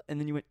 what? And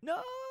then you went,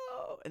 no.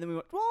 And then we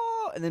went,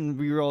 whoa. And then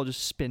we were all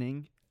just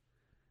spinning.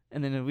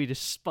 And then we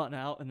just spun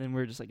out. And then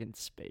we were just like in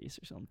space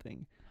or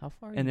something. How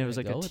far are and you it was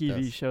like a with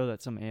TV this? show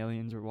that some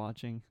aliens were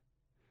watching.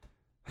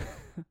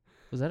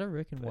 Was that a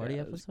Rick and Morty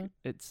Yeah, episode?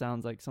 It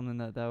sounds like something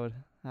that would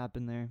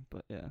happened there,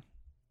 but yeah.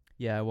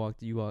 Yeah, I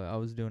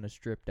was doing a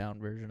stripped down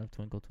version of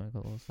Twinkle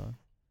Twinkle Little Star.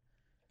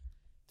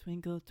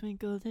 Twinkle,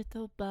 twinkle,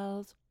 little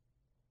bells.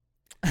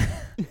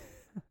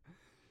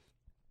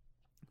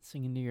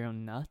 Singing to your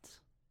own nuts?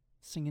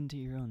 Singing to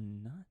your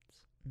own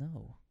nuts?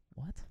 No.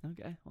 What?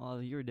 Okay.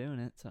 Well, you were doing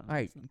it, so. All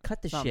right,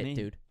 cut the shit,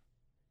 dude.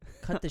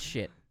 Cut the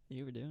shit.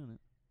 You were doing it.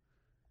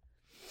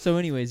 So,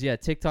 anyways, yeah,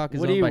 TikTok is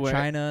What are owned you by wear-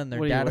 China and their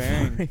what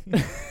are you data.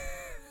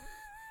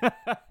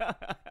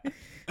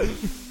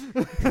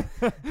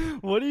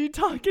 What are you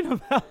talking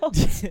about?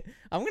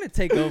 I'm gonna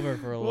take over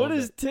for a little What bit.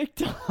 is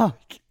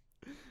TikTok?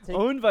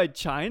 Owned by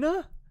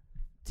China?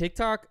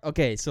 TikTok?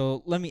 Okay,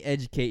 so let me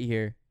educate you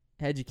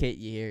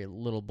here,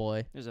 little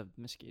boy. There's a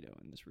mosquito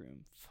in this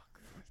room. Fuck.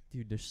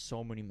 Dude, there's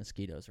so many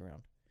mosquitoes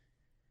around.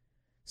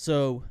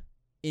 So,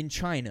 in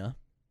China,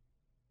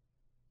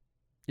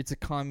 it's a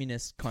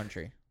communist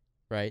country,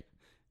 right?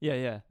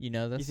 Yeah. You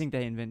know this? You think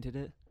they invented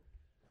it?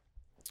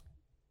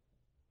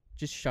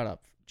 Just shut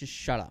up. Just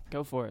shut up.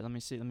 Go for it. Let me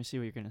see what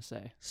you're gonna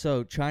say.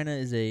 So, China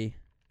is a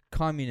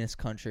communist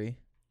country.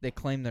 They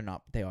claim they're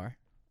not, but they are.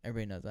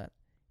 Everybody knows that.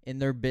 In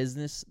their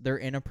business, their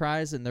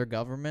enterprise, and their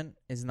government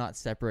is not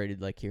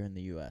separated like here in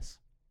the U.S.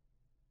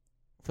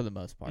 for the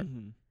most part.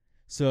 Mm-hmm.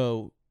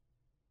 So,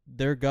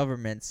 their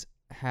governments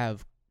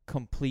have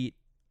complete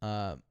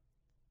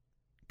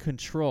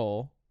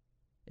control.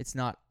 It's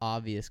not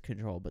obvious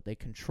control, but they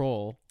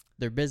control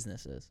their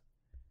businesses.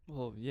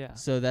 Well, yeah.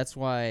 So that's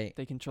why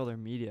They control their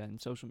media and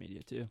social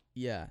media too.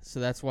 Yeah, so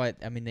that's why,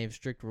 I mean, they have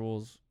strict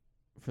rules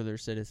for their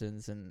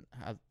citizens and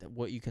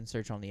what you can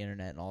search on the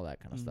internet and all that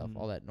kind of stuff. Mhm.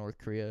 All that North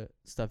Korea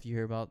stuff you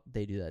hear about,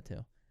 they do that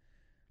too.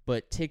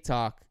 But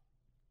TikTok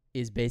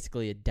is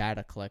basically a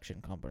data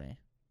collection company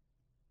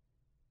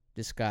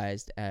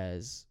disguised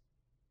as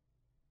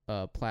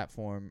a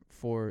platform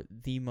for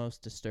the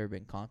most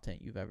disturbing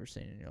content you've ever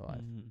seen in your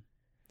life. Mhm.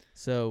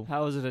 So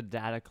How is it a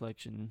data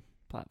collection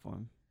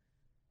platform?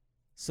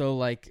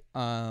 like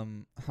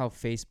how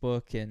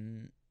Facebook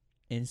and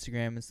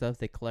Instagram and stuff,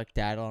 they collect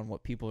data on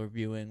what people are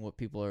viewing, what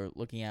people are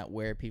looking at,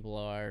 where people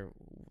are,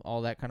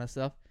 all that kind of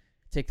stuff.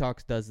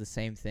 TikTok does the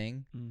same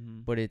thing,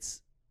 Mm-hmm. but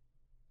it's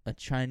a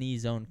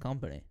Chinese-owned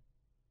company,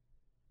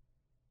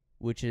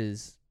 which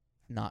is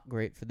not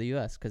great for the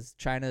U.S. because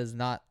China is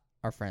not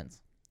our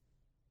friends.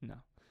 No.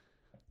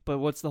 But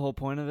what's the whole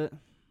point of it?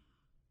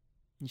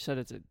 You said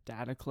it's a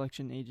data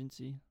collection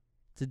agency?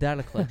 It's a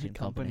data collection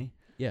company.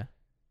 Yeah.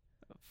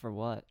 For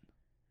what?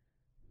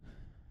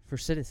 For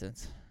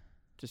citizens.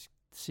 Just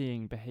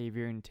seeing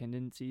behavior and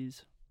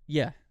tendencies?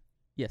 Yeah.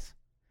 Yes.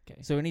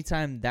 Okay. So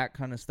anytime that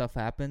kind of stuff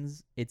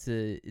happens, it's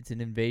an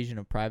invasion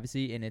of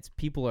privacy, and it's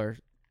people are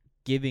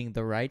giving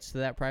the rights to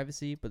that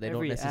privacy, but they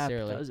Every don't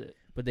necessarily app does it.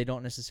 but they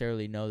don't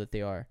necessarily know that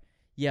they are.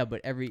 Yeah,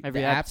 but every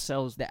Every app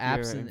sells the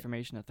apps your and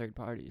information to third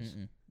parties.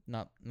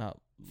 not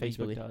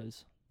Facebook legally.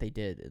 does. They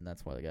did, and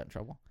that's why they got in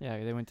trouble.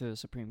 Yeah, they went to the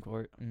Supreme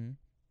Court. Mm-hmm.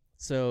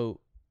 So,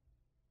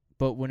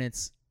 but when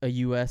it's a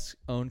U.S.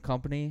 owned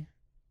company,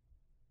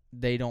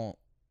 they don't.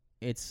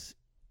 It's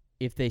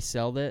if they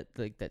sell that,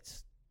 like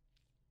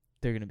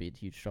they're gonna be in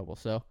huge trouble.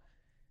 So,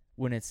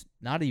 when it's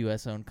not a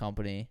U.S. owned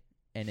company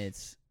and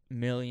it's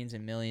millions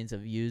and millions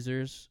of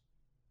users,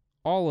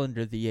 all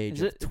under the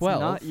age of 12.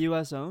 It's not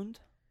U.S. owned?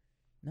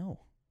 No.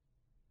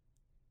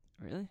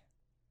 Really?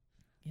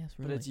 Yes,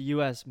 really. But it's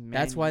U.S. made.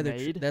 That's why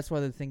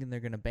they're thinking they're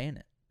gonna ban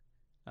it.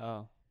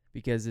 Oh.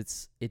 Because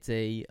it's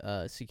a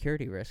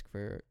security risk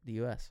for the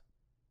U.S.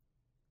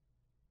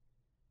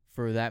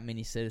 for that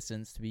many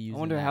citizens to be using. I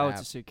wonder that how app.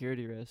 it's a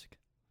security risk.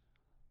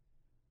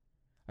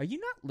 Are you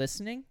not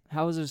listening?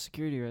 How is it a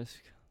security risk?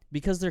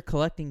 Because they're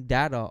collecting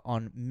data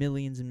on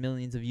millions and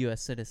millions of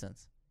U.S.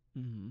 citizens.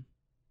 Mm-hmm.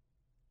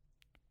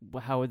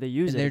 Well, how would they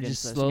use And it they're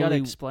against just us? You gotta slowly-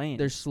 explain.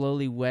 They're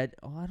slowly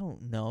I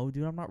don't know,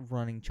 dude. I'm not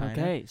running China.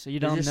 Okay, so you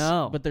They're don't just-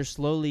 know. But they're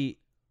slowly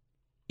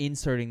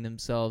inserting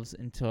themselves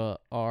into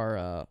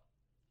our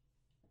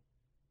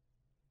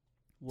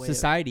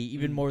society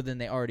even more than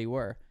they already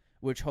were,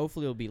 which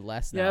hopefully will be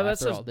less now Yeah,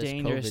 that's after all just this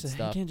dangerous. COVID You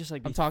stuff. can't just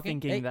like be I'm talking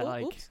thinking that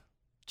like oops.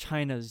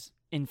 China's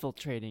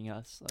infiltrating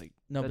us. Like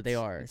No, but they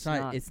that's-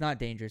 are. It's not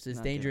dangerous. It's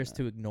not doing dangerous that.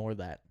 to ignore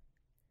that.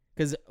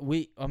 Because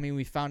we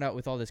found out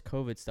with all this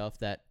COVID stuff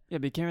that Yeah,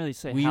 but you can't really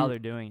say We- how they're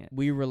doing it.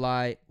 we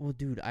rely. Well,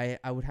 dude, I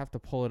would have to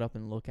pull it up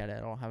and look at it. I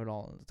don't have it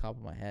all on the top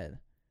of my head.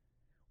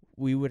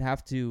 We would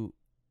have to,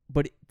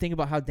 but think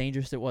about how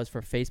dangerous it was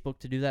for Facebook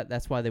to do that.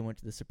 That's why they went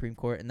to the Supreme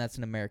Court, and that's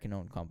an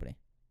American-owned company.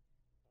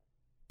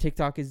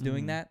 TikTok is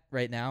doing Mhm. that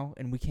right now,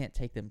 and we can't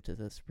take them to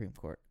the Supreme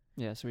Court,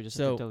 Yeah, so we just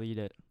So- have to delete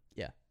it.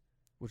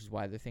 which is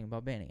why they're thinking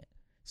about banning it.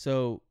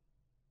 So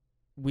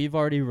we've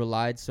already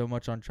relied so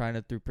much on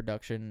China through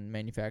production,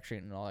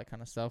 manufacturing, and all that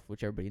kind of stuff,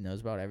 which everybody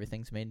knows about.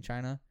 Everything's made in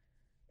China.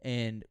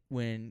 And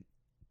when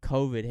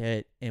COVID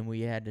hit and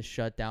we had to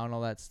shut down all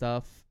that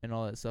stuff, and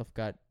all that stuff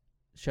got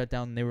shut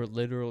down, they were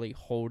literally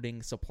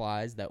holding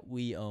supplies that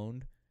we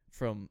owned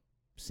from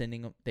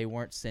sending them. They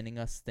weren't sending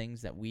us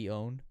things that we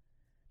owned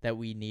that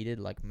we needed,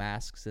 like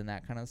masks and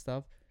that kind of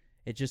stuff.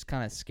 It's just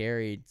kind of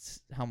scary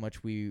how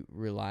much we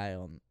rely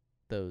on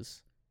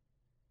those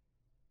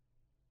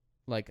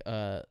like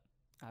a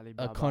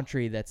Alibaba.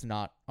 country that's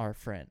not our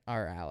friend,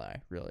 our ally,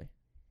 really.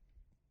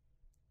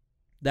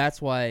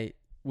 That's why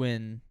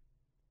when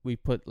we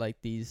put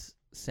like these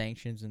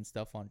sanctions and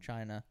stuff on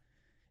China,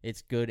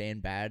 it's good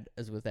and bad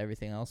as with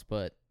everything else,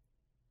 but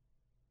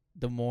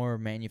the more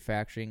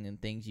manufacturing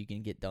and things you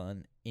can get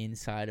done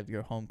inside of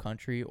your home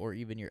country or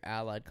even your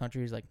allied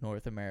countries like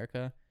North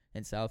America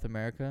and South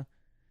America,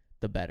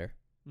 the better.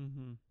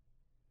 Mm-hmm.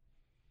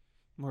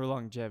 More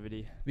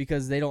longevity.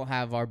 Because they don't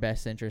have our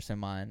best interests in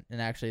mind, and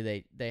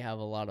actually they have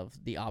a lot of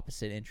the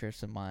opposite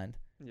interests in mind.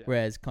 Yeah.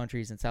 Whereas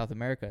countries in South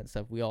America and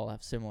stuff, we all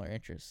have similar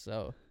interests.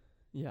 So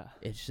yeah,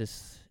 it's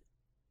just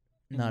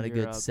In not a good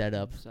Europe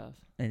setup. and stuff.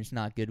 And it's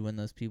not good when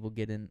those people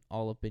get in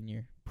all up in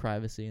your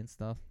privacy and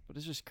stuff. But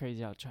it's just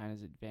crazy how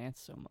China's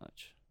advanced so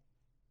much.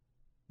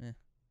 Yeah.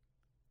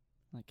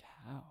 Like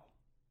how?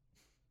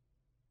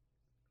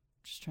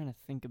 Just trying to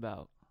think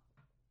about.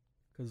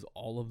 Because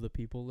all of the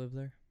people live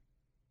there.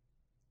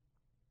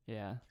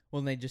 Yeah. Well,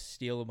 and they just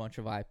steal a bunch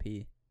of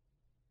IP.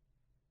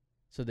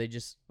 So they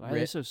just Why are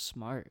they so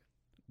smart?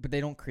 but they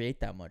don't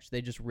create that much.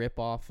 They just rip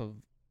off of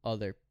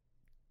other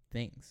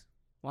things.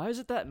 Why is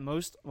it that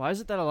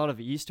a lot of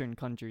Eastern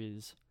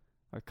countries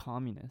are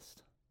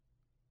communist?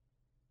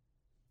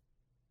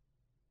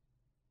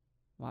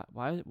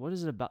 Why what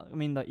is it about? I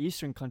mean, the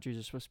Eastern countries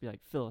are supposed to be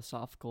like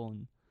philosophical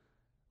and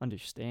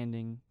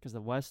understanding, because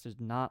the West is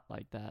not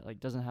like that. Like,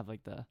 doesn't have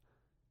like the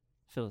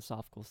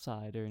philosophical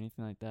side or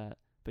anything like that.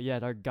 But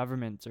yet our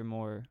governments are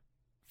more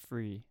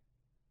free,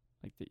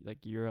 like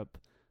Europe,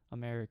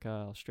 America,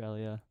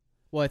 Australia.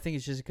 Well, I think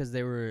it's just because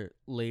they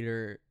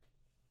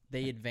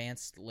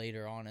advanced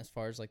later on as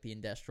far as like the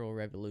Industrial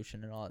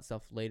Revolution and all that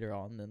stuff later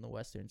on than the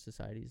Western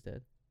societies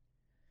did.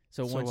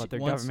 So once their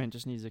government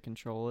just needs to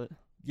control it,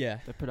 yeah,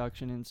 the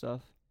production and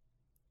stuff.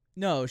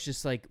 no, it's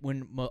just like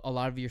when a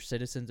lot of your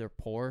citizens are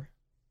poor,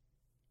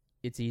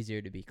 it's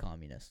easier to be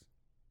communist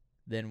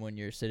than when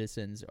your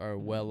citizens are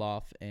well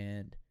off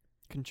and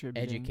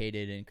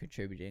educated and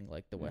contributing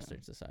like the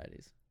Western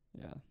societies.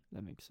 Yeah,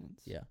 that makes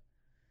sense. Yeah.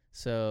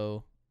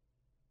 So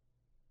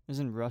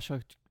isn't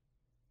Russia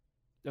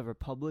a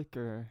republic,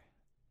 or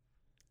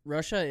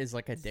Russia is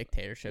like a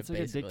dictatorship? It's like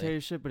basically a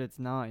dictatorship, but it's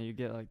not. You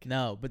get like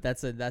no, but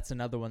that's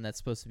another one that's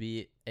supposed to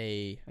be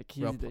a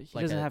he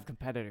doesn't have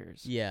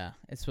competitors. Yeah,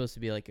 it's supposed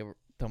to be like a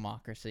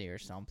democracy or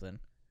something.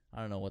 I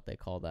don't know what they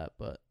call that,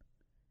 but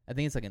I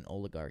think it's like an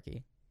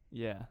oligarchy.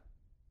 Yeah.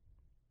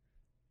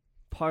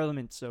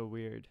 Parliament's so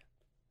weird,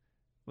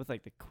 with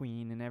like the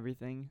queen and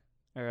everything,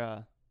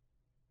 or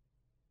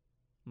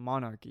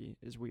monarchy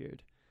is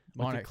weird.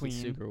 Monarchy's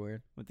super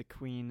weird. With the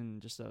queen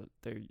and just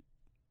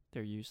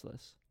they're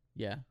useless.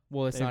 Yeah.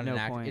 Well, it's They not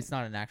have it's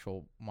not an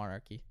actual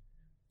monarchy.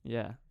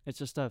 Yeah, it's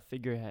just a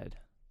figurehead.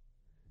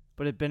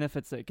 But it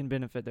can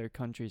benefit their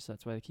country, so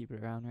that's why they keep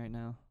it around right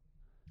now.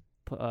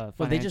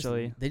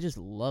 Financially. But they just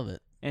love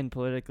it. And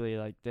politically,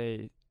 like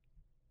they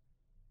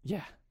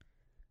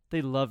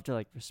love to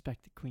like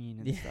respect the queen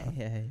and stuff.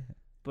 Yeah.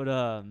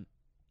 But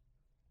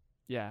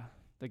yeah,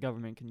 the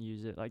government can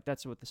use it. Like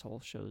that's what this whole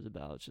show is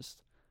about. It's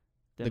just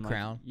them, the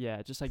crown.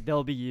 Yeah, just like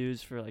they'll be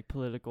used for like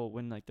political,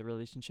 when like the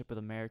relationship with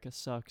America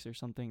sucks or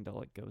something, they'll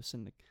like go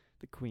send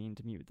the queen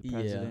to meet with the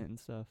president and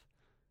stuff.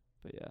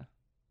 But yeah.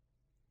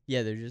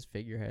 Yeah, they're just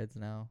figureheads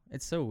now.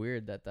 It's so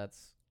weird that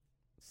that's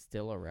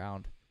still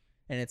around,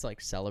 and it's like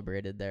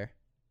celebrated there.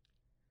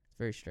 It's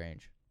very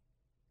strange.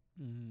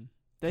 Mm-hmm.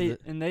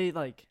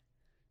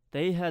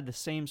 They had the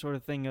same sort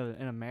of thing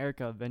in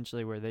America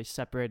eventually, where they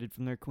separated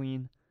from their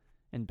queen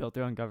and built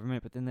their own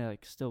government, but then they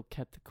like still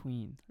kept the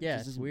queen. Yeah,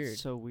 it's weird.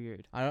 So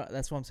weird.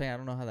 That's what I'm saying. I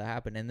don't know how that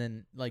happened. And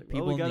then like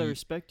people, we gotta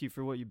respect you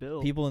for what you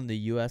build. People in the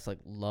U.S. like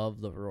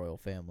love the royal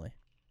family,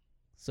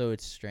 so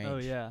it's strange. Oh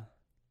yeah.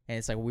 And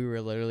it's like we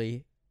were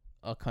literally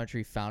a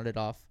country founded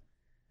off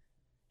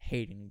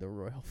hating the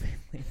royal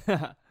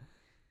family.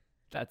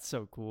 That's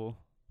so cool.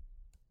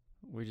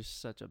 We're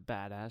just such a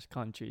badass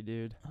country,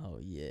 dude. Oh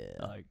yeah.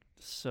 Like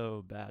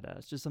so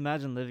badass. Just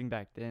imagine living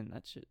back then.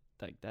 That shit,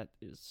 like that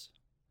is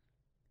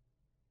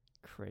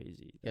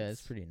crazy. Yeah,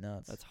 it's pretty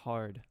nuts. That's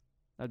hard.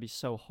 That'd be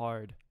so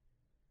hard.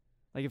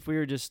 Like if we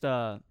were just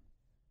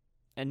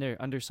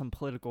under some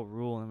political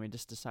rule and we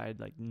just decided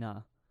like,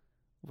 nah,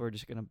 we're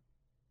just gonna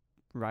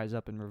rise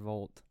up and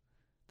revolt.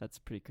 That's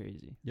pretty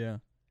crazy. Yeah.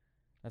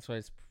 That's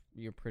why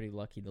you're pretty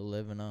lucky to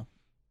live in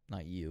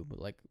not you, but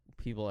like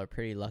people are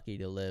pretty lucky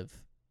to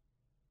live.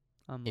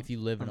 If you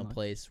live in a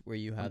place where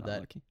you have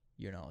that, lucky.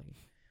 You're not lucky.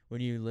 When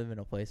you live in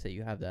a place that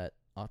you have that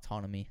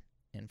autonomy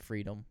and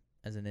freedom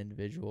as an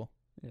individual,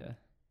 yeah,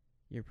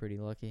 you're pretty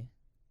lucky,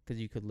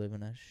 because you could live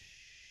in a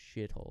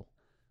shithole.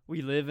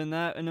 We live in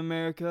that in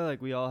America.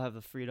 Like we all have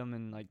the freedom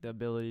and like the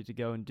ability to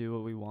go and do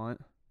what we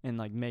want and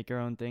like make our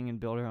own thing and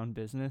build our own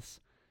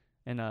business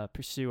and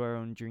pursue our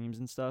own dreams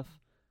and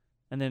stuff.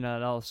 And then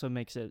it also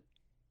makes it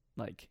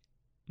like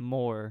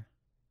more.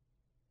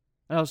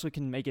 It also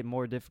can make it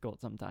more difficult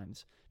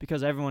sometimes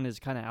because everyone is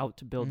kind of out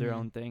to build their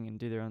own thing and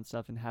do their own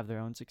stuff and have their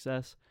own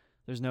success.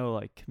 There's no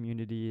like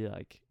community,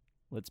 like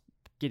let's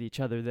get each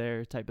other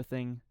there type of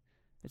thing.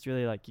 It's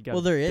really like you got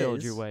Well, to there build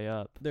is. your way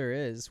up. There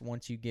is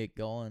once you get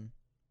going.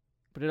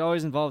 But it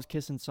always involves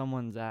kissing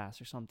someone's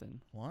ass or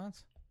something.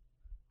 What?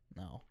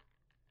 No.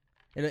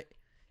 It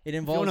If you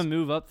involves. want to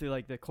move up through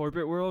like the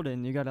corporate world,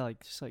 and you gotta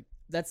like just like.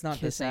 That's not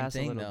the kiss same ass a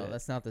thing, little though. bit.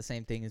 That's not the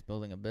same thing as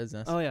building a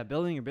business. Oh yeah,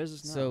 building your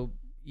business. No. So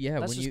yeah,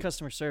 that's when just you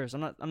customer service.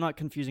 I'm not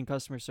confusing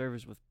customer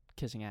service with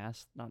kissing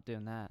ass. Not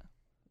doing that.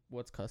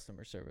 what's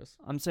customer service?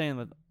 I'm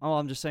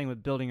just saying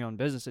with building your own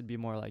business, it'd be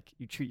more like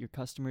you treat your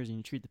customers and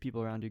you treat the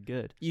people around you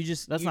good.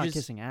 That's not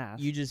kissing ass.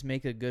 You just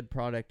make a good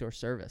product or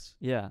service.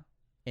 Yeah.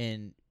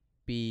 And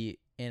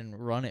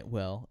run it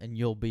well, and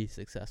you'll be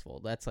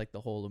successful. That's like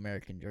the whole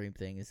American dream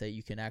thing, is that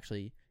you can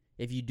actually,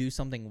 if you do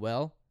something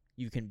well,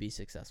 you can be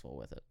successful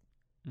with it.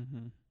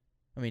 Mm-hmm.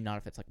 I mean, not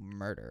if it's like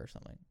murder or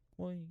something.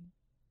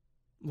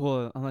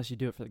 Well, unless you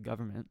do it for the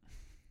government.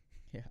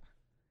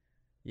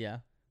 Yeah.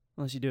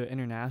 Unless you do it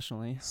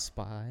internationally.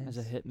 Spies. As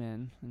a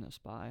hitman and a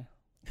spy.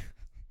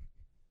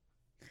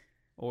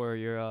 Or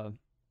you're a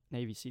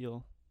Navy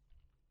SEAL.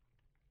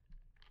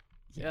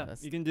 Yeah,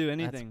 you can do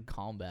anything. That's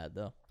combat,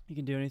 though. You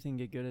can do anything,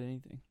 get good at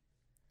anything.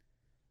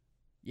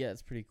 Yeah,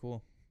 it's pretty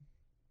cool.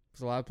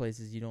 Because a lot of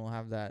places you don't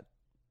have that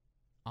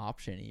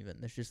option even.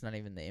 There's just not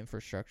even the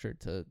infrastructure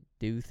to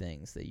do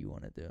things that you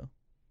want to do.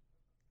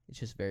 It's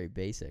just very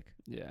basic.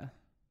 Yeah.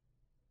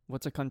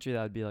 What's a country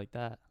that would be like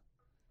that?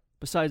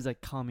 Besides like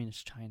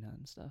communist China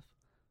and stuff.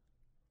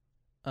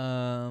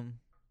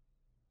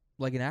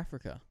 Like in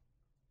Africa.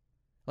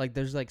 Like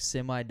there's like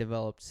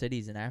semi-developed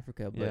cities in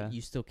Africa, but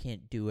you still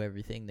can't do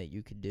everything that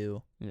you could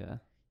do. Yeah.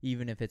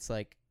 Even if it's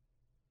like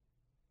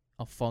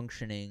a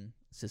functioning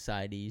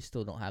society, you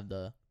still don't have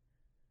the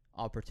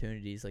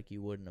opportunities like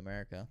you would in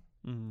America.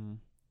 Mm-hmm.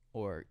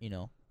 Or,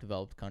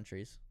 developed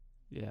countries.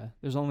 Yeah.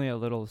 There's only a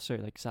little,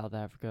 like South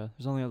Africa,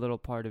 there's only a little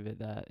part of it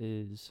that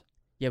is...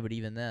 Yeah, but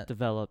even that...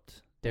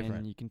 developed. Different.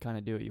 And you can kind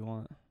of do what you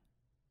want.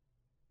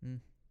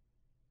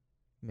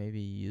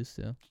 Maybe you used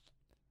to.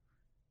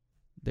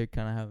 They're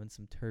kind of having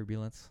some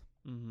turbulence.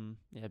 Mm-hmm.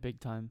 Yeah, big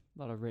time.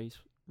 A lot of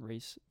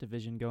race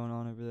division going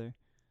on over there.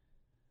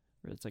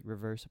 It's like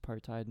reverse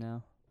apartheid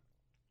now.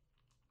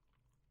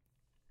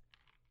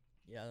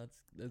 Yeah,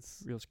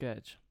 that's real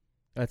sketch.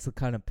 That's the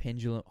kind of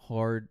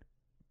hard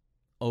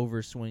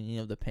overswinging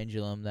of the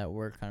pendulum that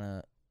we're kind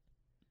of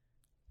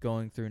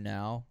going through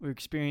now. We're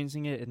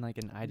experiencing it in like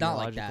an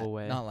ideological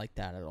way. Not like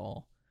that at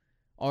all.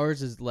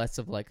 Ours is less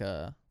of like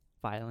a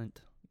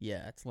violent.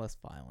 Yeah, it's less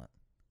violent.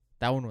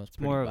 That one was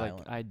pretty more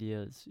violent. Of like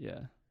ideas, yeah.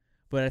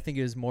 But I think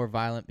it was more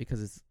violent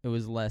because it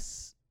was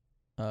less.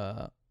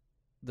 The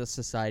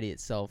society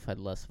itself had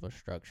less of a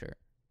structure.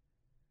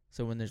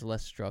 So when there's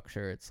less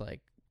structure, it's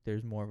like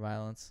there's more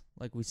violence,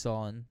 like we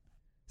saw in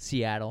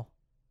Seattle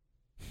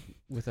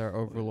with our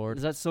overlord.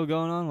 Is that still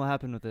going on? What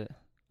happened with it?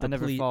 I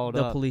never followed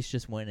up. The police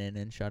just went in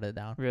and shut it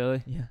down.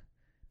 Really? Yeah.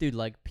 Dude,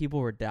 like, people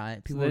were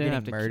dying. People were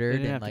getting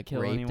murdered and, like,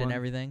 raped anyone? and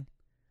everything.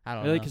 I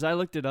don't know. Really? Because I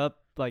looked it up.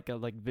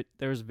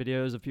 There was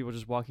videos of people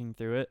just walking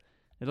through it.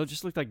 It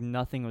just looked like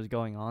nothing was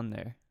going on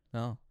there.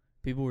 No.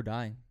 People were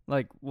dying.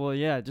 Like, well,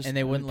 yeah. And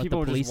they wouldn't let the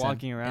police were just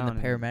walking around and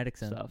the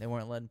paramedics in. Stuff. They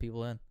weren't letting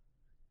people in.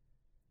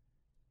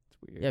 It's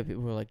weird. Yeah,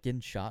 people were, like,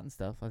 getting shot and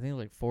stuff. I think,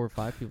 like, 4 or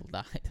 5 people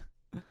died.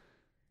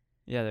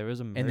 Yeah, there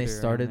was a murder. And they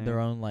started their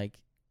own, like,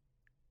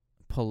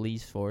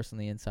 police force on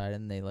the inside,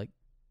 and they, like,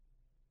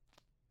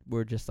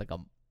 were just, like,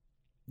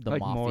 the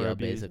mafia,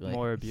 basically.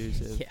 More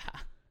abusive. Yeah.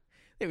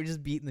 They were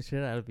just beating the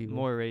shit out of people.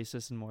 More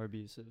racist and more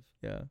abusive.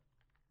 Yeah.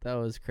 That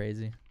was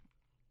crazy.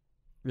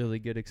 Really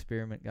good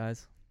experiment,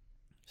 guys.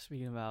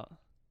 Speaking about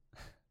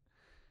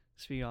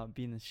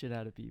beating the shit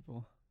out of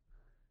people,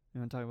 you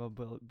want to talk about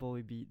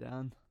bully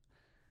beatdown?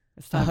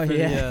 It's time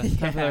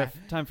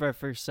time for our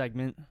first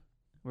segment,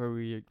 where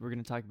we're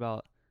going to talk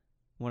about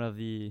one of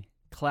the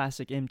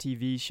classic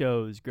MTV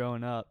shows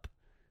growing up.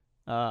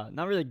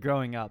 Not really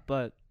growing up,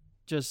 but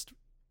just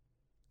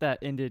that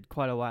ended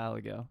quite a while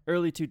ago.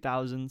 Early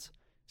 2000s.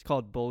 It's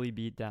called Bully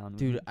Beatdown.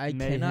 Dude, I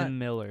Mayhem cannot.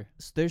 Miller.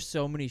 There's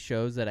so many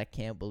shows that I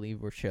can't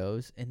believe were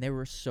shows, and they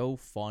were so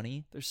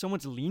funny. There's so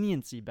much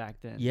leniency back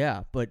then.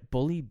 Yeah, but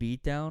Bully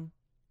Beatdown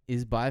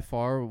is by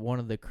far one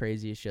of the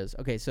craziest shows.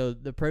 Okay, so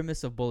the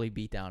premise of Bully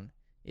Beatdown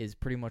is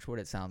pretty much what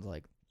it sounds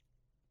like.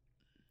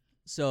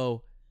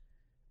 So,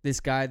 this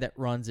guy that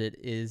runs it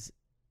is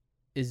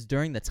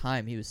during the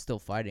time he was still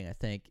fighting, I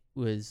think,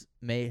 was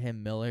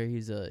Mayhem Miller.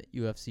 He's a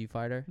UFC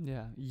fighter.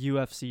 Yeah,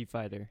 UFC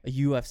fighter. A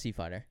UFC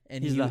fighter.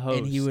 And he's the host.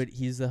 And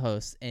he's the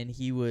host. And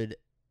he would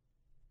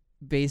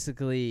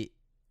basically,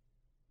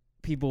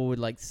 people would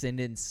like send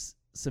in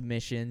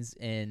submissions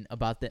and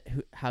about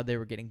how they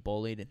were getting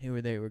bullied and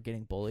who they were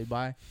getting bullied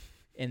by.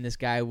 And this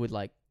guy would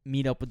like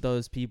meet up with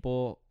those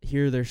people,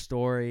 hear their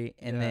story,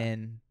 and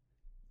then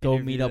go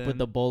meet up with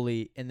the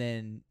bully, and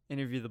then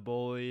interview the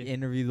bully.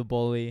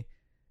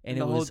 And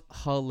it was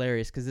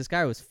hilarious because this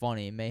guy was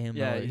funny. Mayhem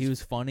Miller. He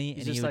was funny,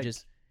 and he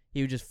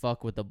would just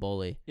fuck with the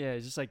bully. Yeah,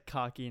 he's just like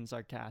cocky and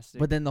sarcastic.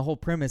 But then the whole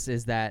premise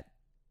is that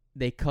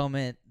the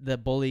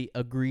bully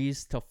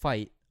agrees to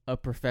fight a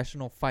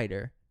professional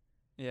fighter.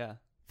 Yeah.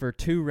 For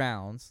 2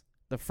 rounds.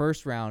 The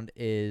first round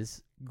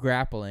is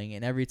grappling,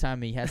 and every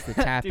time he has to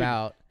tap Dude,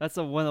 out, That's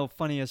one of the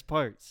funniest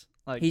parts.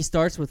 Like he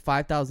starts with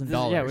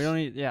 $5,000. yeah, we don't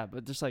need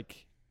but just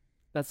like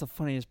that's the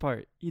funniest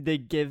part. They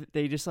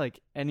just like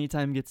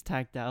anytime he gets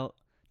tapped out,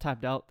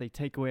 they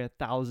take away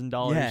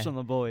 $1,000 from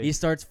the bully. He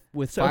starts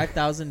with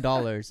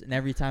 $5,000, and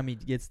every time he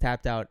gets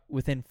tapped out,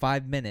 within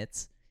 5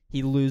 minutes,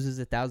 he loses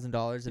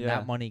 $1,000, and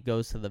that money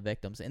goes to the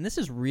victims. And this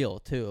is real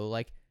too.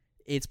 Like,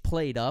 it's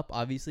played up,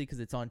 obviously, because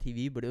it's on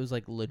TV, but it was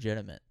like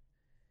legitimate.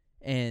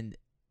 And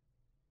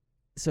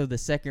so the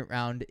second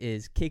round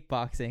is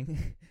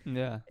kickboxing.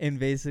 Yeah. And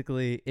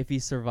basically, if he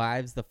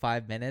survives the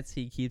 5 minutes,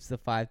 he keeps the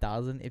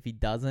 5,000. If he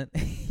doesn't,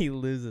 he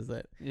loses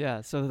it.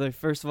 Yeah. So they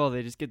first of all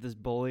they just get this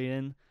bully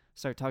in,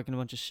 start talking a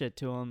bunch of shit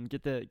to him,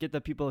 get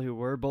the people who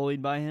were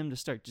bullied by him to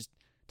start just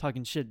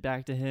talking shit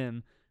back to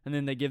him, and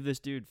then they give this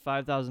dude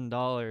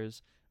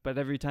 $5,000. But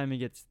every time he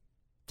gets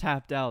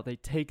tapped out, they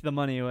take the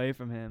money away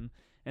from him.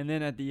 And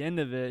then at the end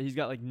of it, he's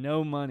got like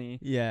no money.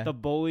 Yeah.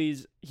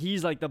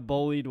 He's like the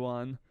bullied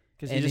one.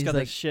 Because he just got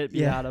like, the shit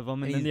beat out of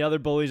him. And then the other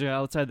bullies are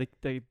outside,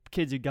 the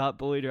kids who got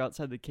bullied are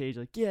outside the cage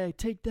like, yeah,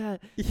 take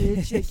that,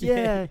 bitch. Like,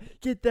 yeah,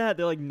 get that.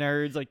 They're like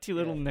nerds, like two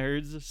little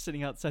nerds just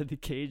sitting outside the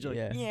cage like,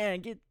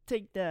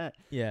 take that.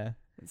 Yeah.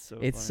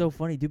 It's so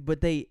funny, dude. But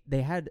they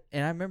had,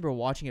 and I remember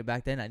watching it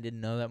back then. I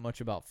didn't know that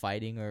much about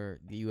fighting or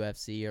the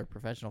UFC or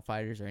professional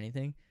fighters or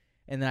anything.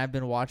 And then I've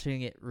been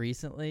watching it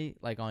recently,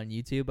 like on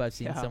YouTube. I've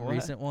seen some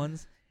recent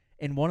ones.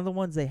 And one of the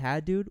ones they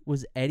had, dude,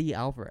 was Eddie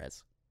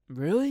Alvarez.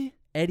 Really?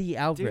 Eddie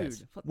Alvarez,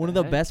 dude, one of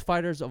the best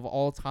fighters of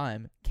all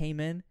time, came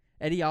in.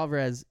 Eddie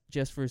Alvarez,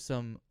 just for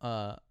some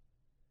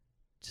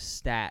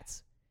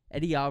stats,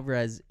 Eddie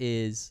Alvarez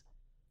is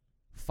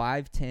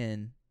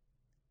 5'10",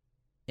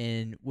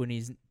 and when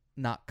he's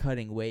not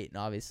cutting weight and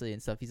obviously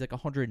and stuff, he's like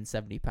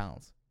 170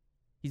 pounds.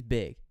 He's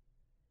big.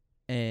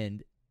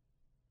 And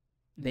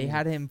they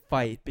had him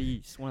fight.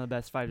 Beast, one of the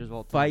best fighters of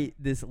all time. Fight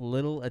this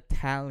little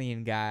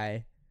Italian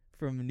guy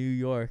from New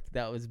York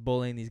that was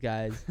bullying these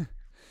guys.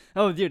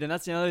 Oh, dude, and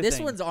that's the other thing.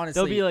 This one's honestly...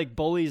 There'll be, like,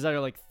 bullies that are,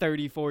 like,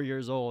 34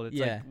 years old. It's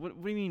yeah. like,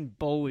 what do you mean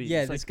bullies?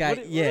 Yeah, it's this like,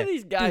 guy... What are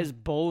these guys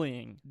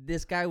bullying?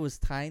 This guy was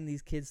tying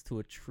these kids to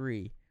a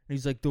tree. And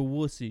he's like, the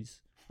wussies.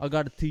 I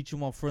got to teach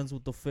them my friends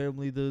with the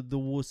family, the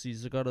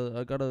wussies. I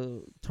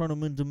gotta turn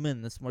them into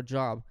men. That's my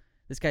job.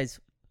 This guy's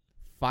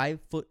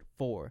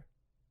 5'4",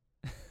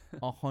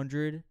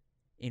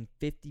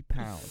 150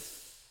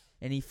 pounds.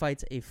 And he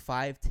fights a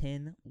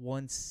 5'10",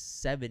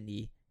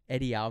 170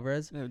 Eddie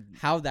Alvarez.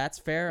 How that's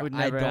fair,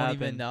 I don't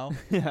even know.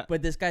 Yeah.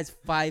 But this guy's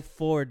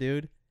 5'4",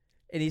 dude.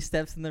 And he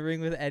steps in the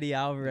ring with Eddie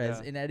Alvarez.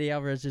 Yeah. And Eddie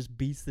Alvarez just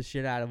beats the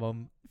shit out of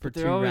him for 2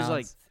 rounds. They're always,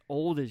 like,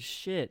 old as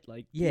shit.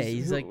 Like, yeah,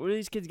 he's like... What are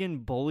these kids getting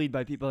bullied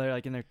by people that are,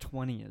 like, in their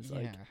 20s?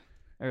 Like,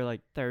 or,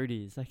 like,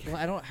 30s? Like,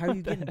 well, how are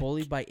you getting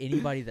bullied by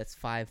anybody that's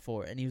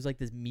 5'4"? And he was, like,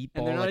 this meatball,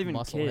 and they're not like, even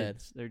muscle kids.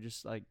 head. They're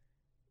just, like...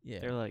 Yeah.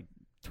 They're, like,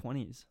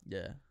 20s.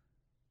 Yeah.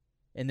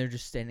 And they're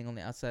just standing on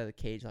the outside of the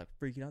cage, like,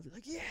 freaking out. They're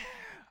like, yeah!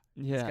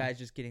 Yeah. This guy's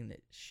just getting the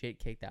shit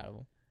kicked out of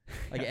him.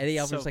 Like, Eddie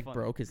Alvarez, like,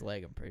 broke his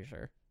leg, I'm pretty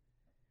sure.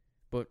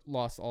 But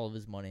lost all of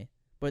his money.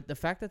 But the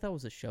fact that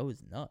was a show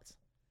is nuts.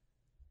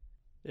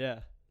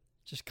 Yeah.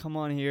 Just come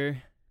on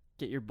here,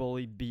 get your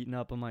bully beaten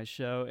up on my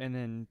show, and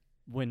then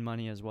win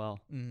money as well.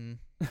 Mm-hmm.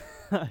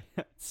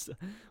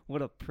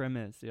 What a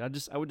premise, dude.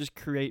 I would just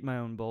create my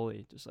own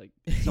bully. Just, like,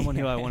 someone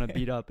who I want to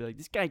beat up. Be like,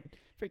 this guy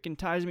freaking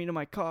ties me to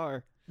my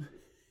car.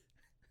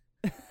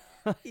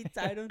 He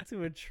tied him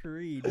to a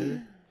tree,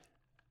 dude.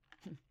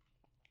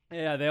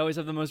 Yeah, they always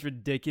have the most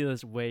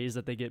ridiculous ways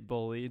that they get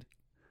bullied.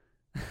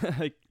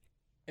 Like,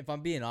 if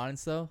I'm being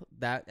honest, though,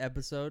 that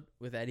episode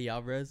with Eddie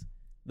Alvarez,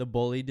 the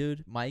bully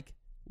dude, Mike,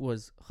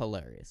 was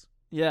hilarious.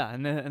 Yeah,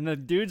 and the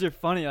dudes are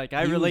funny. Like,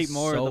 I relate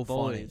more to the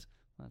bullies.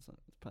 That's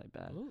probably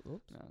bad.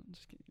 Oops. No, I'm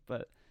just kidding.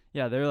 But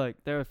yeah,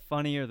 they're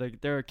funny, or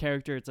they're a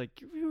character. It's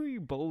like, who are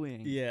you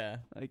bullying? Yeah.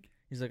 Like,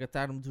 he's like, I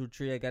tied him to a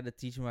tree. I got to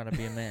teach him how to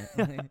be a man.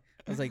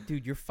 I was like,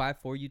 dude, you're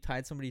 5'4". You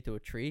tied somebody to a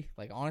tree.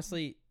 Like,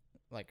 honestly,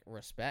 like,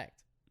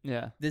 respect.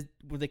 Yeah.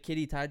 The kid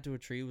he tied to a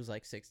tree was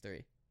like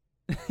 6'3".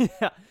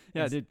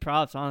 yeah, dude.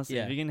 Props, honestly.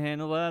 Yeah. If you can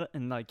handle that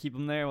and, like, keep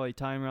him there while you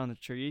tie him around the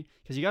tree,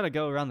 because you got to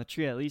go around the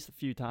tree at least a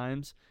few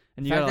times,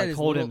 and you got to, like,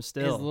 hold him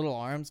still. His little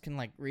arms can,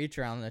 like, reach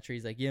around the tree.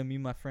 He's like, yeah, me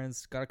and my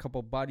friends got a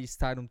couple buddies,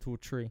 tied him to a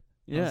tree.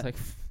 Yeah. I was like,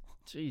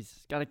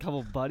 jeez, got a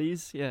couple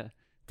buddies. Yeah,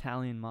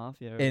 Italian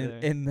mafia over there.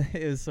 And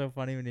it was so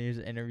funny when he was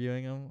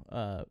interviewing him.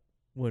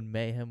 When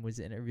Mayhem was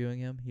interviewing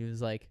him, he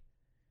was like,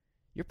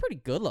 "You're pretty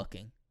good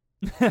looking,"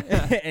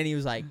 and he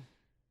was like,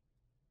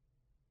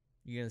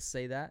 "You gonna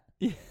say that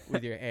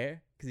with your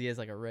hair?" Because he has,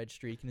 like, a red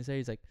streak in his hair.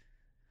 He's like,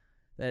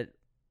 "That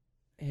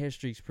hair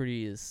streak's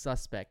pretty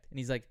suspect." And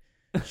he's like,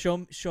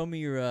 show me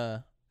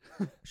your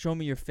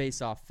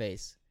face off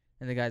face.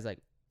 And the guy's like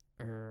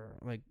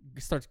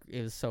starts.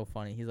 It was so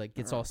funny. He's like,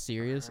 gets all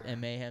serious,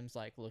 and Mayhem's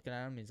like looking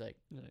at him. He's like,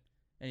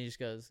 and he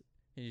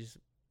just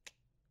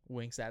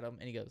winks at him,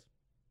 and he goes.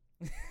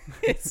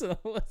 It's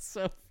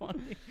so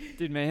funny.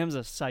 Dude, Mayhem's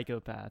a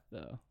psychopath,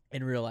 though.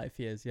 In real life,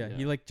 he is. Yeah.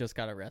 He, like, just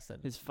got arrested.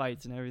 His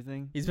fights and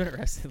everything. He's been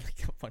arrested,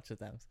 like, a bunch of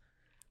times.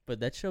 But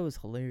that show was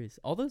hilarious.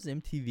 All those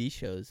MTV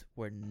shows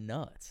were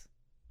nuts.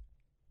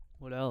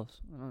 What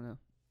else? I don't know.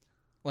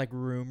 Like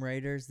Room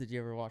Raiders. Did you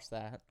ever watch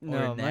that?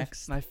 No, Or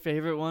Next? my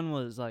favorite one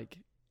was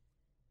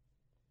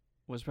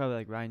probably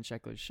like Ryan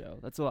Sheckler's show.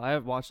 That's what I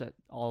watched that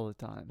all the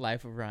time.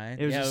 Life of Ryan.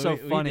 It was just so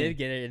funny. We did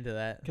get into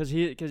that. Cause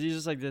he's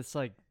just like this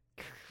like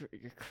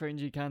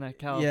cringy kind of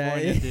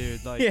California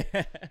dude, like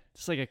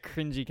just like a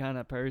cringy kind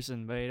of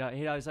person. But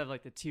he'd always have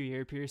like the 2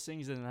 ear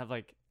piercings and have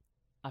like,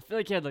 I feel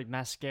like he had like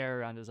mascara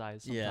around his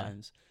eyes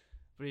sometimes.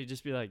 But he'd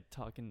just be like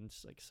talking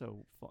just like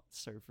so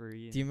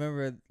surfery. Do you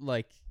remember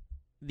like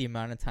the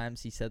amount of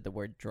times he said the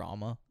word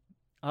drama?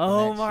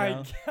 Oh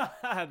my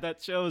god,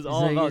 that show is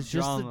all about it's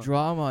drama. Just the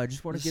drama. I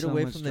just want to get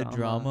away from the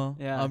drama.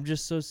 Yeah, I'm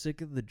just so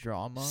sick of the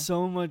drama.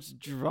 So much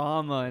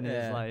drama in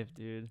his life,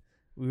 dude.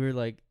 We were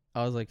like,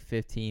 I was like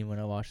 15 when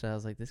I watched that. I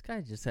was like, this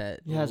guy just had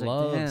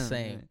love like,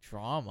 saying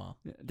drama.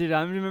 Dude,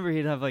 I remember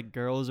he'd have like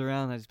girls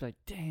around. I'd just be like,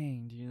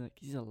 dang, dude, like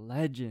he's a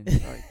legend.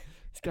 Like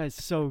this guy's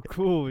so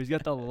cool. He's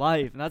got the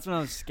life, and that's when I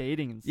was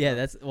skating and stuff. Yeah,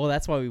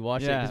 that's why we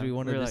watched it, because we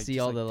wanted to see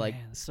all the like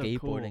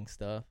skateboarding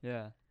stuff.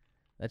 Yeah,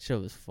 that show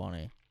was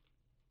funny.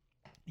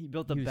 He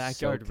built the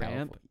backyard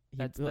ramp.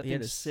 That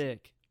thing's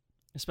sick.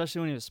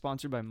 Especially when he was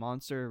sponsored by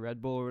Monster or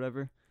Red Bull or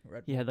whatever.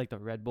 He had like the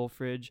Red Bull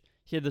fridge.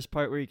 He had this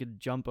part where you could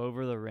jump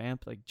over the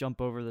ramp, like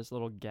jump over this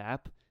little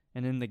gap,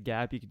 and in the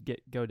gap you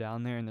could go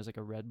down there, and there's like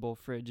a Red Bull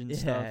fridge and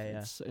stuff. Yeah.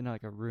 It's in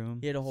like a room.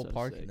 He had a whole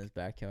park in his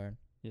backyard.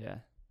 Yeah.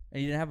 And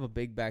he didn't have a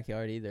big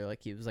backyard either.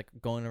 Like he was like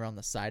going around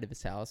the side of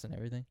his house and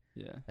everything.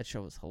 Yeah. That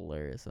show was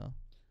hilarious though.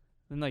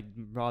 Then like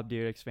Rob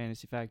Dyrdek's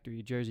Fantasy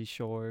Factory, Jersey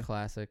Shore.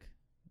 Classic.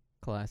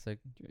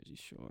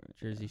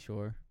 Jersey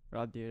Shore.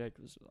 Rob Dyrdek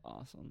was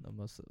awesome. The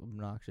most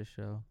obnoxious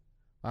show.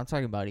 I'm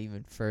talking about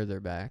even further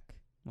back.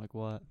 Like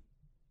what?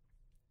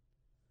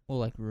 Well,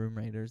 like Room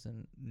Raiders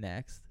and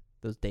Next.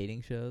 Those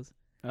dating shows.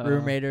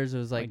 Room Raiders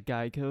was like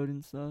Guy Code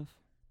and stuff.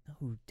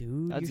 No,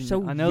 dude. You're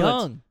so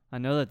young. I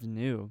know that's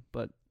new,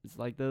 but it's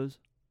like those.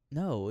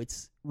 No,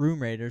 it's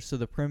Room Raiders. So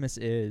the premise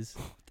is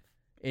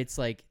it's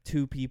like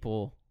two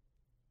people.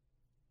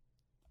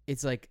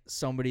 It's like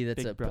somebody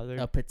that's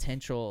a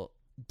potential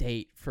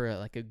date for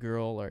like a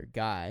girl or a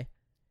guy,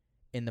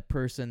 and the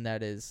person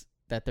that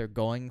they're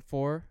going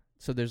for.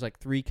 So there's like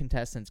 3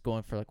 contestants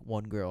going for like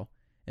one girl,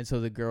 and so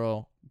the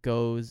girl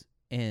goes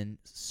and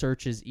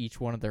searches each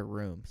one of their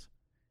rooms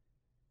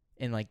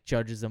and like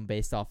judges them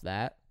based off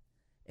that,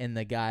 and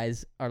the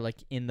guys are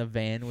like in the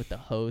van with the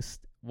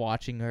host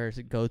watching her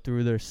go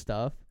through their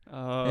stuff.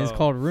 And it's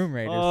called Room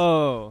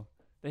Raiders.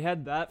 They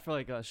had that for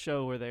like a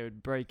show where they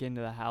would break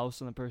into the house,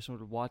 and the person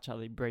would watch how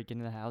they break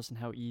into the house and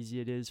how easy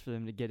it is for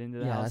them to get into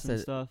the house and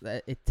stuff.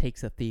 It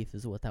Takes a Thief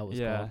is what that was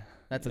called.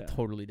 That's a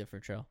totally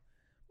different show.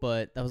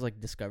 But that was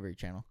like Discovery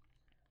Channel.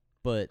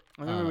 But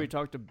I remember we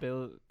talked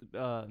to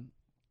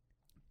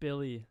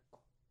Billy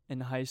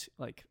in high school,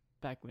 like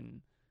back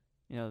when,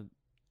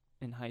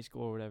 in high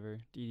school or whatever,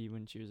 Dee Dee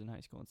when she was in high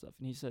school and stuff.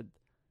 And he said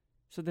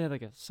they had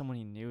like someone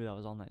he knew that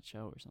was on that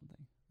show or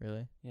something.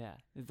 Really? Yeah.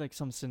 It's like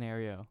some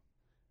scenario.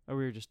 Or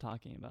we were just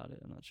talking about it.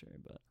 I'm not sure,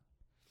 but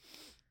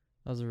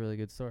that was a really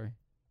good story.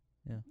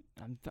 Yeah.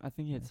 I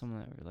think he had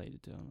someone that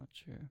related to. I'm not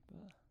sure, but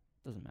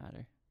it doesn't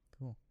matter.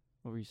 Cool.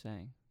 What were you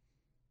saying?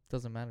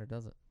 Doesn't matter,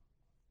 does it?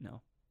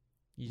 No.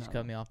 You just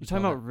cut me off. You're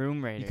talking about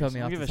Room Raiders. You cut me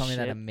off to tell me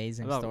that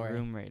amazing about story.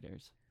 Room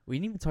Raiders. We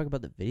didn't even talk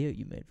about the video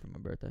you made for my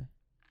birthday.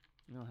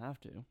 You don't have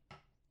to.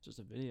 It's just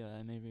a video that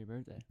I made for your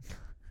birthday.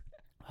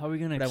 How are we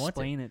gonna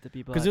explain it to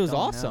people? Because it was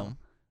awesome.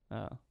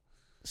 Oh.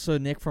 So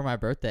Nick, for my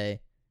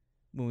birthday,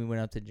 when we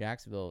went up to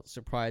Jacksonville,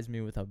 surprised me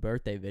with a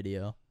birthday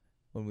video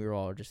when we were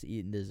all just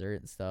eating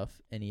dessert and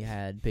stuff. And he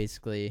had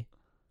basically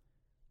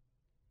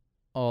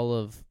all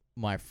of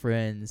my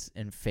friends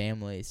and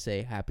family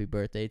say happy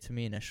birthday to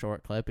me in a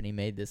short clip. And he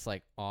made this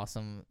like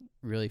awesome,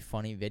 really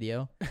funny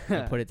video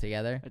and put it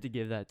together. I had to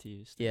give that to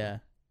you. Still. Yeah.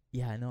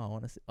 Yeah, I know. I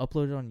want to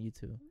upload it on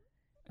YouTube.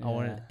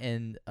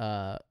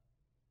 Yeah.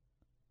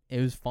 It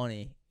was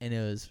funny and it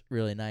was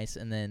really nice.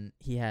 And then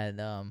he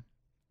had,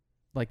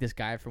 like this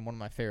guy from one of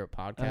my favorite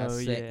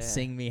podcasts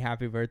sing me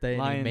happy birthday,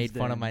 and he made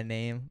fun of my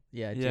name.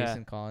 Yeah,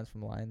 Jason Collins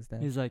from Lions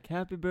Den. He's like,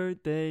 happy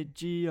birthday,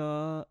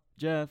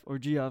 Jeff, or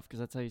Geoff, because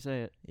that's how you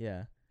say it.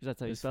 Yeah. Because that's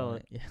how you spell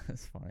it. Yeah,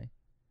 it's funny.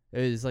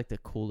 It was like the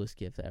coolest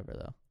gift ever,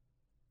 though.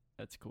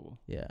 That's cool.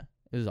 Yeah.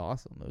 It was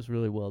awesome. It was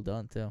really well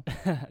done, too.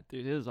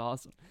 Dude, it was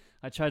awesome.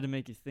 I tried to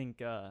make you think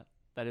that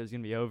it was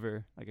going to be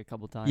over like a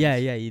couple times. Yeah,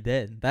 you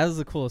did. That was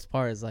the coolest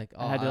part. Is like,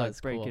 I had to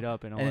like break it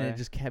up in a way. And it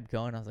just kept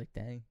going. I was like,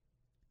 dang,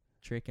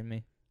 tricking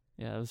me.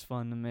 Yeah, it was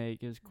fun to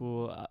make. It was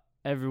cool. A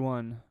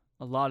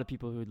lot of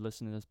people who would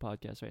listen to this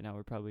podcast right now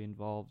were probably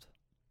involved.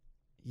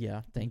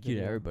 Yeah, thank you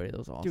to everybody. That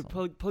was awesome.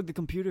 Dude, plug the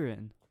computer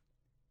in.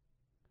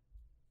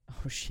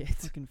 Oh, shit.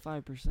 Fucking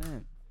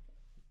 5%.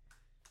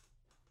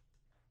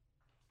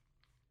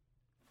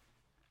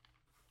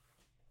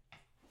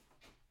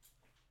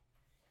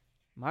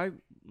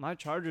 My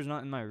charger's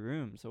not in my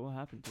room, so what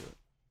happened to it?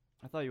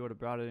 I thought you would have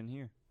brought it in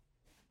here.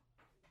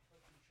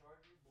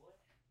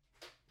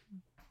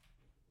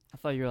 I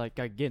thought you were like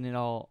getting it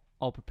all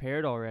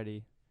prepared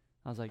already.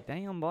 I was like,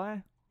 damn,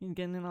 boy, you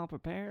getting in all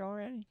prepared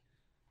already?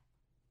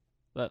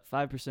 But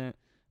 5%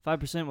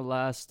 will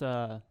last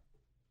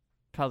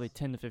probably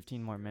 10 to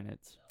 15 more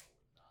minutes.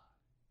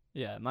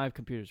 Yeah, my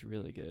computer's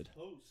really good.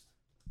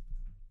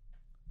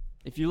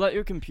 If you let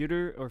your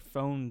computer or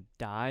phone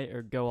die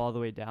or go all the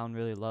way down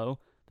really low,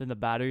 then the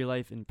battery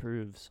life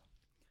improves.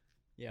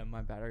 Yeah,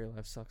 my battery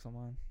life sucks on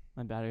mine.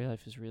 My battery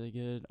life is really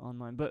good on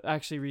mine. But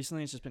actually,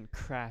 recently, it's just been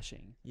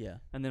crashing. Yeah.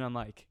 And then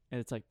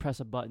it's like, press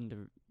a button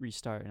to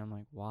restart. And I'm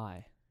like,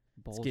 why?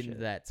 Bullshit. It's getting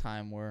to that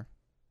time where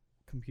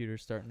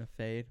computer's starting to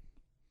fade.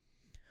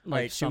 Like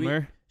Alright,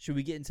 summer? Should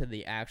we get into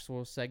the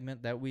actual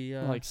segment that we...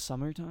 Like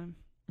summertime?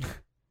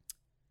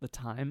 The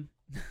time?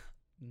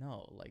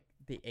 No, like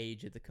the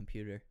age of the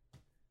computer.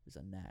 There's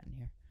a gnat in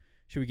here.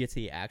 Should we get to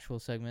the actual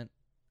segment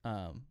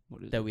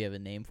that we have a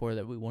name for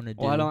that we want to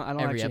do? Well, I don't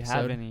every actually episode?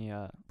 have any.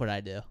 But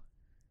I do.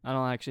 I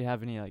don't actually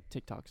have any like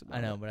TikToks about I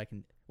know, it. but I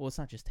can. Well, it's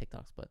not just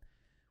TikToks, but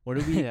what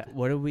do we? Yeah.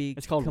 What do we?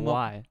 It's called come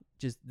Why. Up,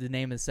 just the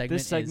name of the segment.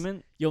 This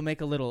segment. You'll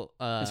make a little.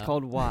 It's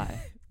called Why.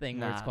 Thing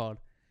where it's Nah. called.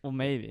 Well,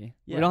 maybe.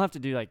 Yeah. We don't have to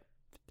do like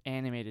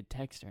animated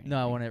text or anything. No,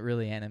 I want it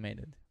really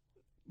animated.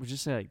 We'll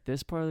just say like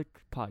this part of the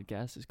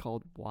podcast is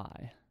called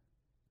Why.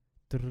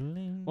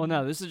 Well,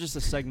 no, this is just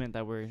a segment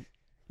that we're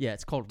Yeah,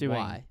 it's called doing.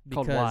 Why.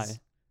 Called because Why.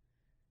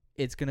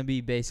 It's gonna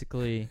be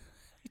basically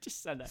I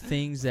just said that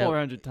things that.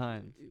 400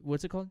 times.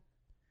 What's it called?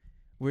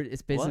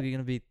 It's basically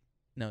gonna be.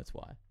 No, it's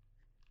Why.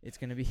 It's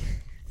gonna be.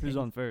 Who's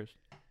on first?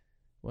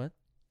 What?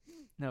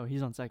 No,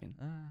 he's on second.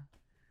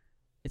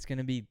 It's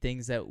gonna be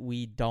things that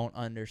we don't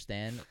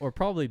understand, or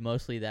probably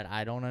mostly that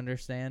I don't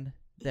understand,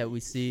 that we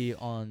see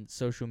on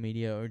social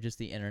media or just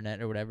the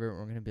internet or whatever.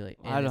 We're gonna be like,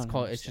 I don't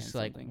It's just understand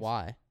like, some things.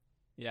 why?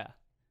 Yeah.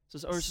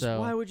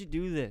 Why would you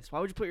do this? Why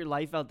would you put your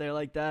life out there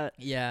like that?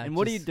 Yeah. And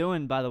what are you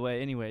doing, by the way,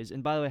 anyways?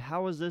 And by the way,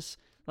 how is this,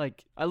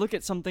 like, I look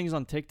at some things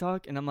on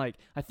TikTok, and I'm like,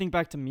 I think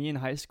back to me in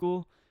high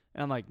school,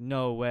 and I'm like,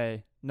 no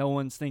way. No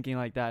one's thinking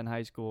like that in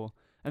high school.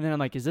 And then I'm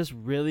like, is this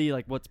really,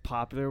 like, what's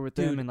popular with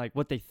them and, like,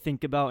 what they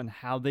think about and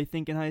how they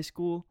think in high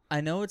school?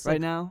 I know it's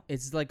right now.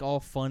 It's, like, all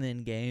fun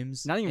and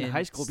games. Not even in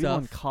high school. People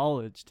in stuff.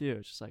 college, too.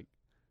 It's just, like,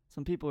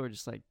 some people are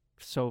just, like,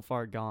 so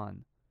far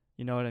gone.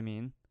 You know what I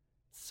mean?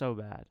 It's so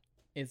bad.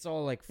 It's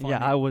all, like, fun.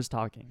 Yeah, I was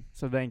talking,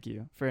 so thank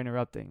you for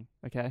interrupting,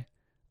 okay?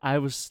 I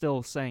was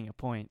still saying a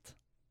point.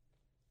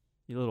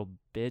 You little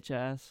bitch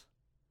ass.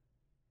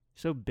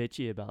 So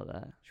bitchy about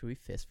that. Should we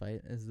fist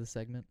fight as the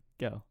segment?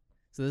 Go.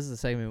 So this is a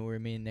segment where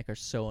me and Nick are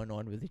so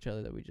annoyed with each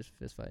other that we just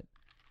fist fight.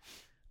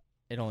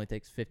 It only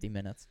takes 50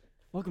 minutes.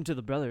 Welcome to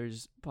the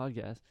Brothers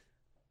podcast.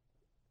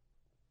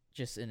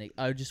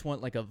 I just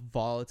want like a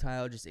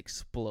volatile, just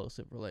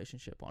explosive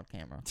relationship on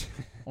camera.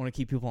 I want to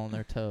keep people on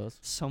their toes.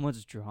 So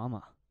much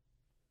drama.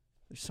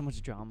 There's so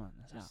much drama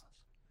in this house.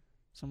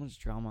 So much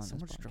drama in So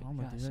this much podcast.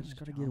 drama, Yeah, dude. so I just much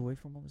gotta drama. get away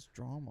from all this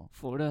drama.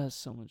 Florida has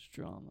so much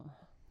drama.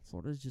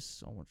 Florida's just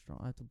so much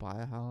drama. I have to buy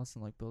a house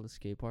and like build a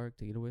skate park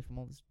to get away from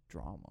all this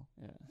drama.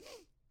 Yeah.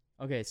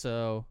 Okay,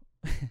 so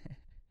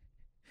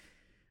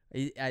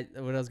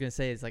what I was gonna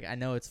say is like I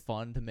know it's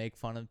fun to make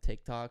fun of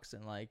TikToks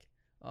and like,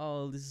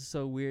 oh, this is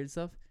so weird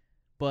stuff,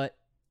 but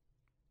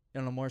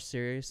on a more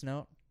serious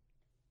note,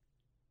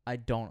 I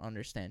don't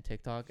understand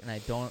TikTok, and I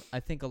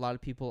think a lot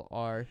of people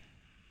are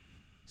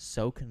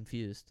so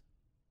confused.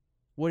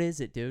 What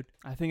is it, dude?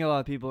 I think a lot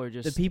of people are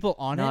just The people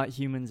on not it,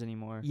 humans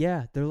anymore.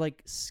 yeah, they're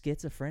like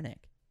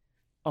schizophrenic.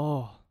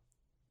 Oh,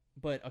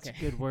 But that's okay,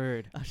 a good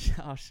word.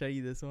 I'll show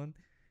you this one,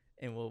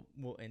 and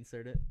we'll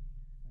insert it.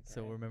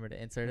 So Okay. remember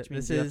to insert Which it.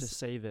 means This you have to is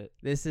save it.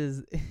 this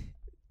is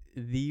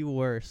the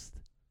worst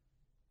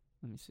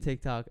Let me see.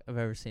 TikTok I've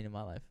ever seen in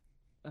my life.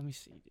 Let me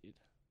see, dude.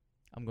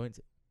 I'm going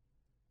to.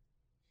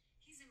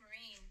 He's a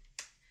Marine.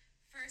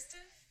 First to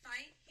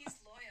fight, he's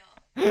loyal.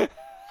 Honor,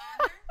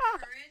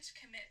 courage,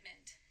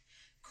 commitment.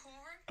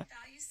 Core,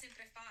 values,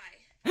 simplify.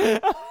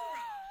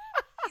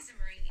 Hoorah! He's a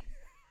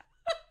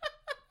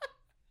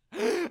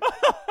Marine.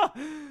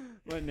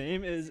 My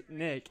name is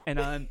Nick, and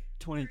I'm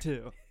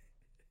 22.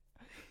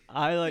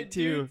 I like The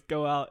to dude-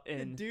 go out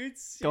and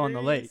dude's go on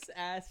the lake.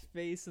 ass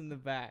face in the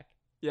back.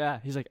 yeah,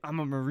 he's like, I'm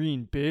a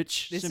Marine,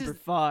 bitch. This is- Semper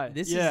Fi.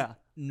 This yeah. is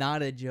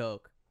not a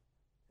joke.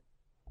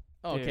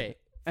 Dude. Okay.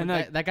 And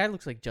that guy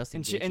looks like Justin.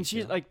 and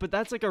she Gaethje, like, but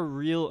that's like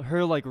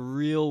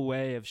real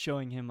way of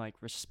showing him like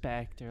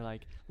respect or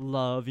like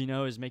love, you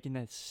know, is making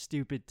that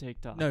stupid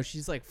TikTok. No,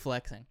 she's like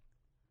flexing.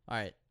 All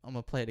right, I'm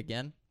gonna play it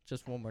again,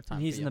 just one more time.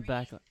 and he's for in you. the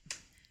back. Like,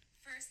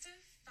 First to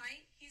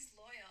fight, he's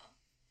loyal.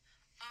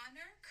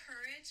 Honor,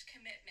 courage,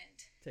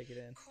 commitment. Take it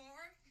in.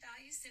 Core,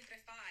 values,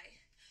 simplify.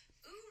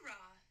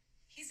 Hoorah!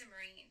 He's a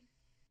Marine.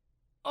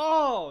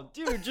 oh,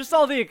 dude, just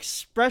all the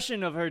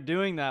expression of her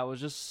doing that was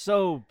just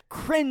so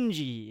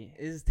cringy.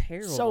 It's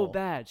terrible. So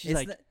bad. She's It's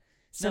like, not-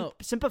 no.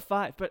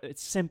 simplify, but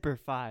it's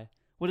simplify.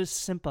 What is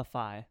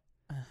simplify?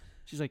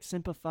 She's like,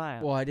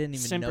 simplify. Well, I didn't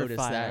even notice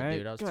Simplify, that, right?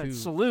 dude. I was Good, too.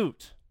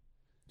 salute.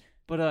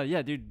 But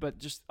yeah, dude. But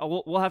just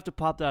we'll have to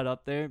pop that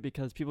up there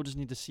because people just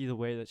need to see the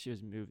way that she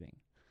was moving.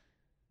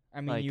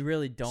 I mean, like, you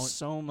really don't.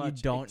 so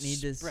much don't need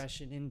to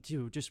expression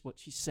into just what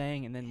she's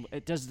saying, and then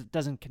it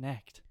doesn't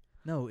connect.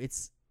 No,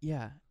 it's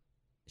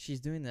she's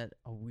doing a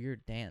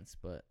weird dance,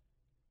 but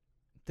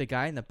the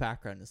guy in the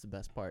background is the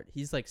best part.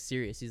 He's like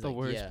serious. He's The like,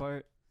 worst yeah,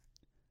 part.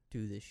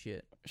 do this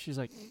shit. She's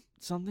like,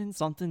 something,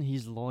 something.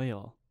 He's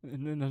loyal,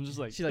 and then I'm just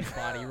like, She like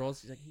body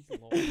rolls. She's like, he's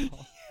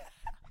loyal.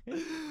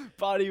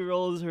 body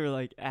rolls her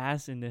like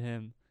ass into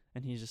him,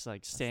 and he's just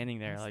like standing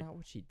there That's like, not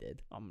what she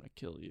did. I'm gonna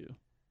kill you.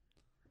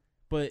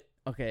 But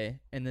okay,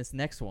 and this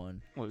next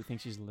one. What, you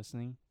think she's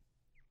listening?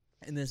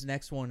 And this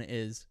next one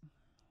is,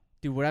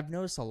 dude, what I've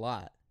noticed a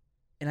lot,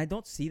 and I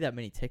don't see that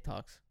many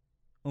TikToks,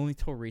 only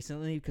till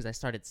recently because I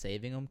started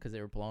saving them because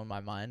they were blowing my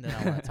mind and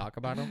I want to talk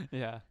about them.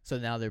 Yeah. So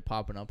now they're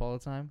popping up all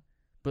the time.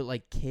 But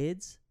like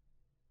kids,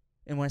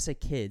 and when I say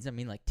kids, I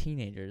mean like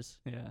teenagers,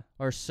 Yeah.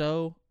 are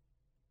so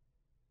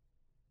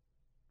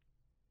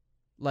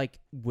like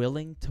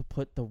willing to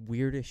put the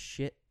weirdest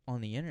shit on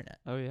the internet.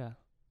 Oh yeah.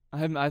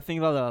 I think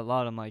about that a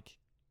lot. I'm like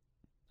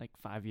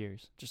 5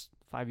 years, just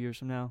 5 years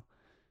from now,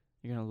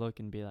 you're gonna look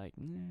and be like,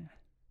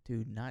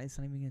 Dude, it's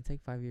not even gonna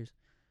take 5 years.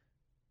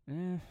 I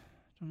don't know.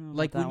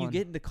 Like about when that you one.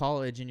 get into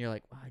college and you're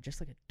like, wow,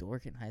 just like a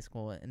dork in high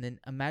school. And then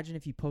imagine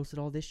if you posted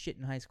all this shit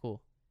in high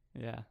school.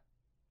 Yeah.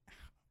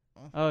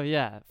 Oh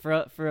yeah.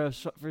 For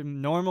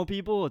normal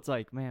people, it's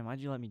like, man, why'd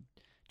you let me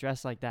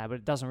dress like that? But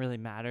it doesn't really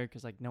matter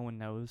because like no one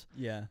knows.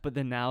 Yeah. But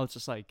then now it's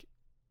just like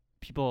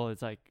people.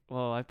 It's like,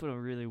 well, I put a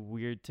really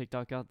weird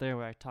TikTok out there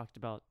where I talked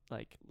about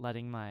like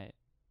letting my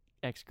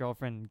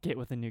ex-girlfriend get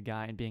with a new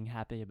guy and being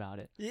happy about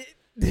it.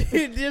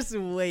 Dude, just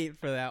wait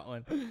for that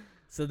one.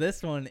 So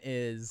this one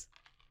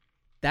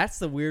that's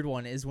the weird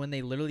one, is when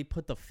they literally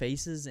put the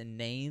faces and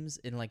names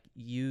and like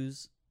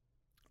use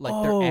like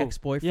their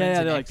ex-boyfriends Yeah,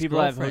 and they're like people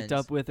I've hooked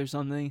ex-girlfriends. up with or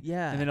something.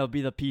 Yeah. And then it'll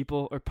be the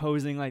people or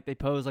posing like they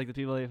pose like the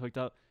people they hooked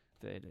up.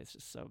 Dude, it's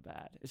just so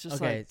bad. It's just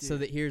okay, like, dude. so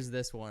here's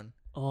this one.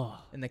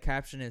 Oh. And the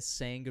caption is,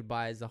 saying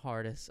goodbye is the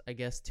hardest. I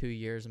guess 2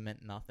 years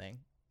meant nothing.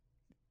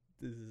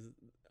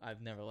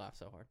 I've never laughed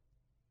so hard.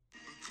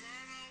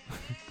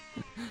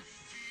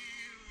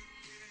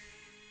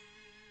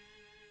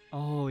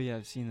 Oh yeah,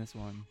 I've seen this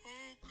one.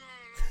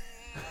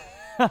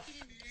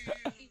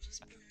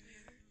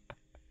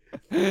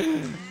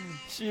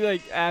 She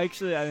like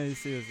actually, I need to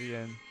see this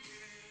again.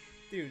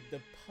 Dude, the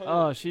pose.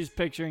 Oh, she's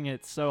picturing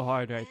it so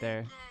hard right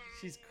there.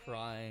 She's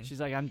crying. She's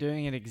like, I'm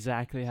doing it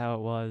exactly how it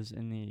was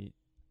in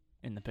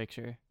the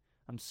picture.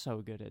 I'm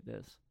so good at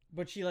this.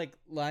 But she like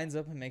lines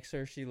up and makes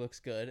sure she looks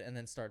good and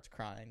then starts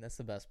crying. That's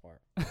the best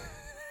part.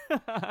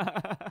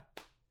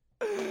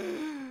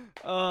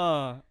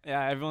 Oh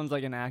yeah, everyone's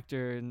like an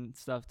actor and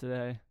stuff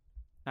today,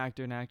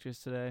 actor and actress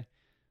today.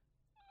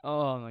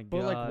 Oh my god!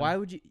 But like, why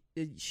would you?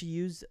 She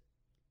used,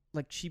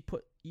 like,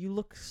 you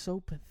look so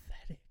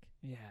pathetic.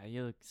 Yeah,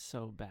 you look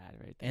so bad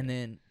right there. And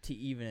then to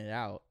even it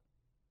out,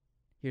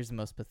 here's the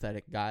most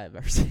pathetic guy I've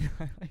ever seen in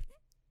my life.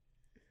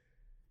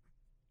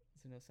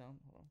 Is there no sound?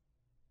 Hold on.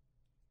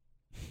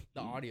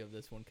 The audio of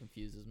this one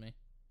confuses me.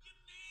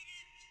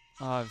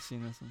 Oh, I've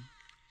seen this one.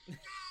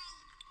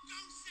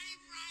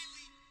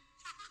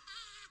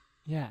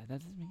 Yeah, that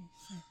doesn't make any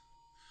sense.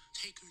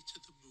 Take her to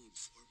the moon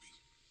for me.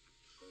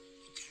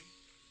 Okay?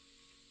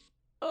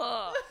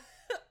 Oh,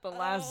 the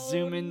last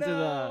zoom into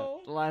the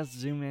last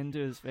zoom into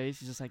his face.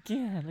 He's just like,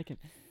 yeah, look at.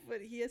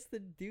 But he has to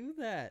do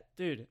that.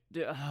 Dude,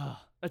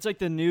 that's like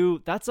the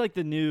new. That's like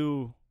the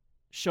new.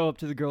 Show up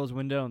to the girl's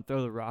window and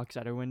throw the rocks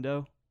at her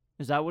window.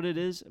 Is that what it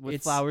is?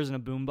 With flowers in a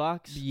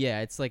boombox?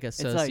 Yeah, it's like a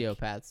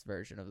sociopath's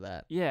version of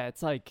that. Yeah,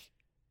 it's like,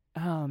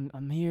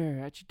 I'm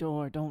here at your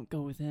door. Don't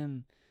go with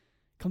him.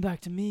 Come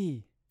back to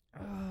me.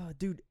 Oh,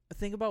 dude,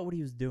 think about what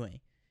he was doing.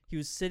 He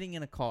was sitting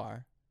in a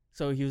car,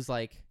 so he was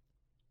like,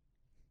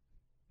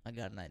 I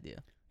got an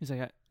idea. He's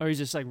like, or he's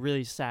just like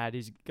really sad.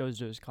 He goes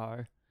to his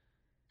car.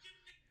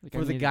 Like,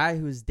 For the guy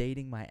who is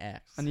dating my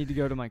ex. I need to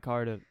go to my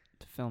car to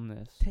film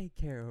this. Take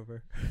care of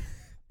her.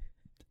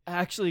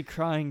 Actually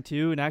crying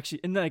too,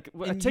 and like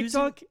a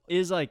TikTok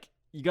is like,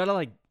 you gotta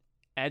like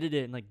edit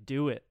it and like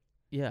do it.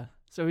 Yeah.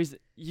 So he's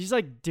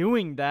like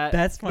doing that.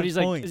 That's my but he's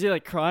point. like, is he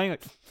like crying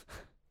like?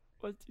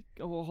 What?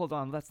 Oh, well, hold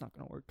on, that's not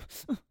gonna work.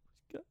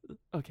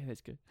 Okay,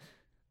 that's good.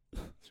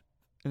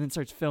 And then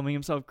starts filming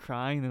himself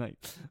crying, and then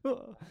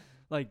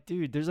like,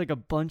 dude, there's like a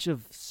bunch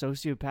of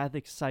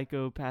sociopathic,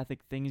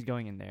 psychopathic things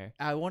going in there.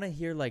 I want to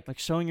hear like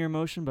showing your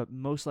emotion, but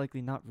most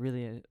likely not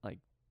really like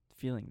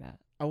feeling that.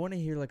 I want to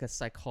hear like a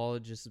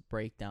psychologist's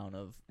breakdown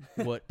of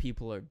what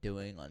people are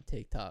doing on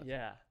TikTok.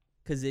 Yeah,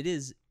 because it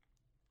is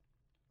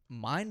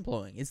mind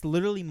blowing. It's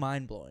literally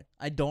mind blowing.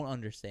 I don't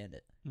understand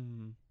it.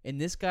 Mm-hmm. And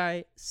this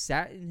guy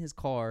sat in his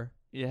car.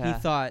 Yeah, he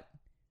thought,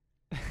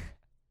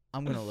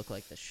 I'm gonna look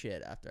like the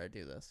shit after I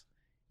do this.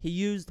 He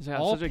used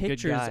all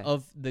pictures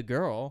of the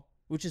girl,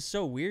 which is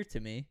so weird to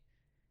me.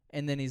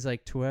 And then he's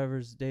like, to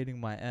whoever's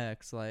dating my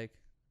ex, like,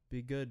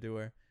 be good to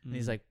her. And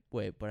he's like,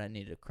 wait, but I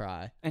need to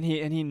cry. And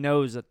he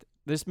knows that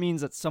this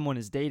means that someone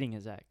is dating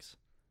his ex.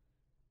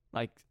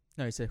 Like,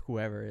 no, he said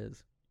whoever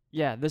is.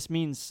 Yeah, this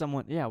means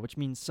someone. Yeah, which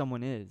means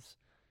someone is.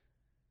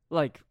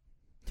 Like,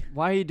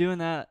 why are you doing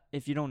that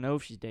if you don't know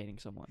if she's dating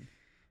someone?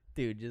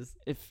 Dude, just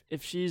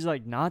if she's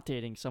like not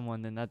dating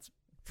someone, then that's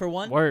For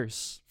one,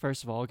 worse,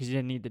 first of all, because you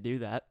didn't need to do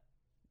that.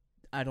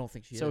 I don't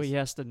think she So is. he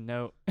has to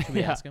know. Should we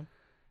Yeah. ask him?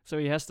 So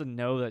he has to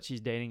know that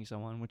she's dating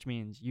someone, which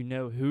means you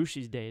know who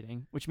she's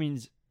dating, which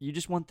means you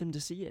just want them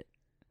to see it.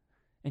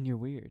 And you're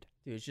weird.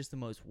 Dude, it's just the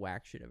most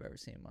whack shit I've ever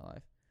seen in my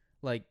life.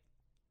 Like,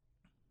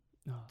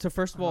 Oh, to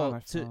first of I'm on all, my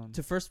phone.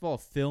 to first of all,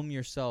 film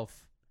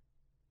yourself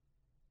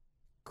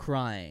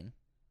crying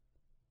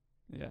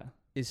Yeah.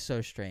 is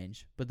so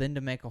strange. But then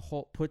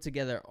to put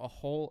together a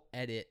whole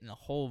edit and a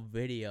whole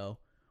video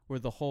where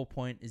the whole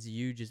point is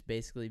you just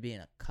basically being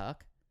a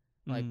cuck.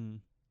 Like,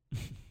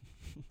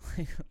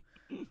 like,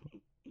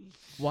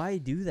 why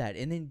do that?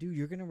 And then, dude,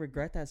 you're gonna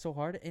regret that so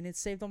hard, and it's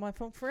saved on my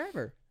phone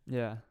forever.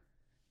 Yeah.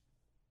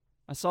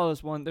 I saw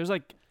this one. There's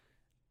like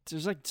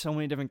so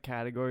many different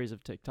categories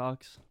of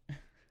TikToks.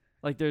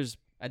 Like there's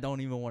I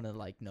don't even want to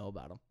like know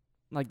about them.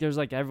 like there's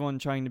like everyone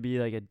trying to be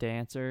like a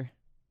dancer.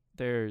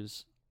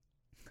 There's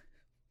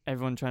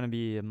everyone trying to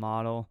be a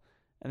model.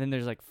 And then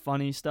there's like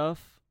funny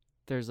stuff.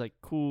 There's like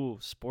cool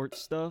sports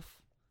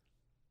stuff.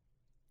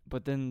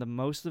 But then the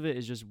most of it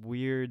is just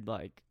weird,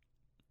 like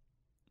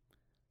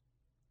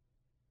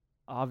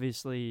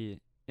obviously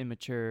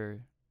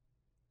immature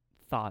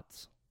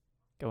thoughts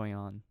going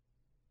on.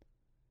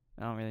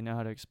 I don't really know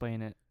how to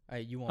explain it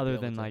You won't other be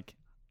able than to. like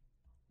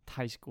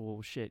high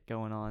school shit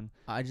going on.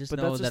 I just but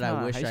know that's just that I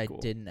not wish high I school.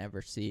 didn't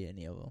ever see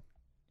any of them.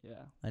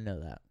 Yeah. I know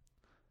that,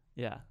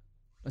 Yeah.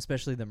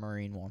 especially the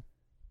Marine one,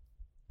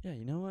 Yeah,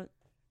 you know what?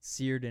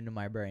 seared into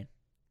my brain.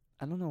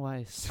 I don't know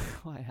why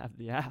why I have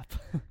the app.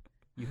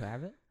 You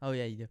have it? Oh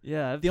yeah, you do.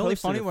 Yeah, I've The only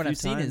posted funny a one few I've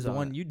seen is times the on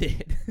one it. you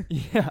did,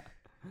 Yeah.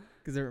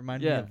 because it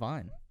reminded me Yeah. of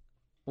Vine.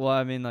 Well,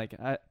 I mean, like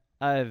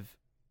I've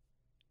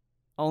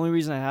only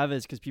reason I have it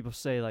is because people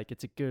say like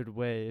it's a good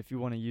way if you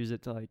want to use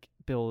it to like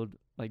build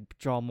like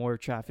draw more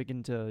traffic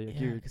into like,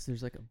 Yeah, because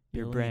there's like a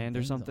your billion brand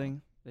or things on it.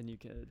 something. Then you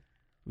could.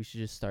 We should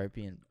just start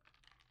being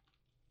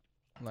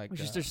like. We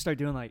should just start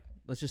doing like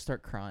Let's just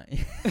start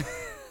crying.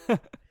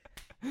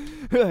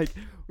 like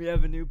we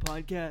have a new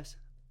podcast.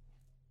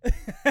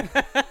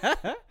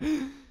 But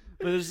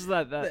this is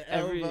that The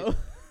every elbow.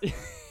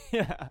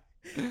 yeah.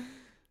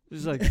 This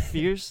is like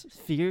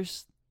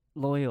fierce,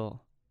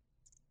 loyal.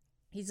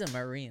 He's a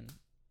Marine.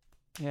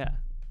 Yeah.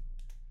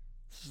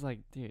 This is like,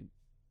 dude.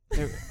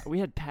 We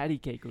had patty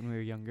cake when we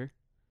were younger.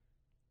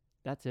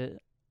 That's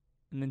it.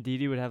 And then Dee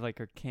Dee would have like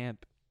her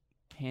camp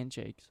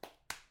handshakes.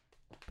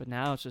 But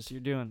now it's just you're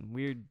doing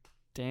weird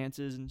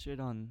dances and shit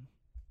on.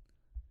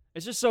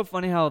 It's just so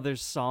funny how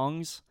there's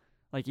songs.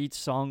 Like each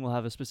song will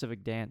have a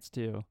specific dance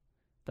too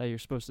that you're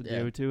supposed to Yeah.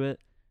 do to it.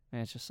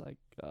 And it's just like,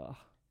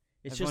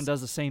 It's everyone just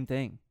does the same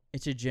thing.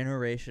 it's a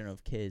generation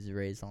of kids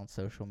raised on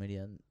social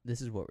media, and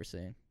this is what we're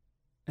seeing.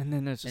 And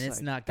then it's just And it's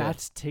like, not good.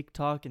 that's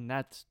TikTok and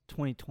that's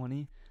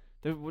 2020.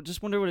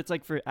 Just wonder what it's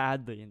like for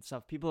Adley and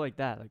stuff. People like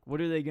that. Like,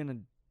 what are they going to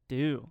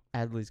do?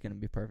 Adley's gonna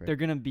be perfect. They're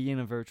going to be in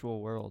a virtual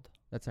world.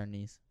 That's our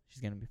niece.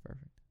 She's gonna be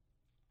perfect.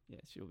 Yeah,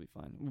 she'll be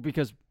fine.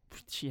 Because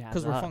she has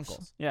 'Cause we're us.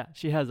 Funkles. Yeah,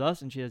 she has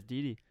us and she has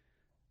Dee Dee.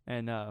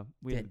 And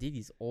we Yeah, Dee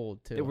Dee's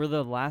old too. we're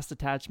the last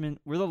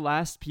attachment. We're the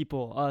last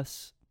people,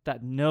 us,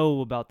 that know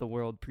about the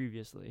world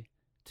previously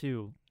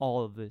to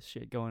all of this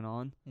shit going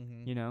on.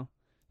 Mm-hmm. You know?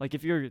 Like,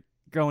 if you're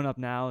growing up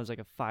now as like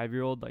a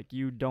 5-year-old, like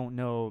you don't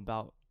know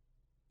about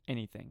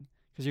anything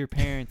because your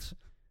parents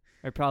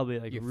are probably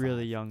like You're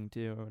really 5. young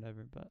too or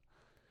whatever.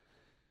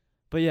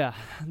 But yeah,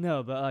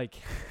 no, but like,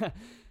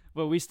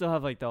 but we still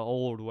have like the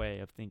old way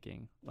of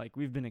thinking. Like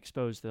we've been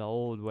exposed to the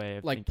old way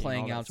of Like thinking,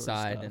 playing all that sort of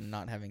outside stuff. and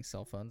not having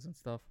cell phones and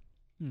stuff.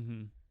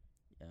 Mm-hmm.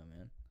 Yeah,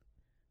 man,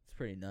 it's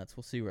pretty nuts.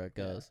 We'll see where it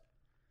Yeah. goes.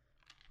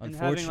 And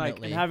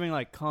Unfortunately, having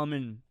like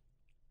common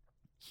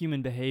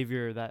human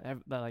behavior that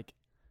like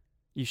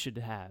you should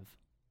have,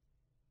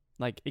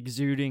 like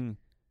exuding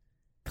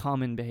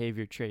common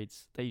behavior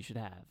traits that you should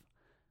have,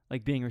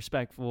 like being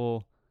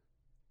respectful,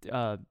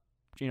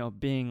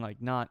 being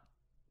like not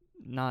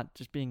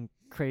just being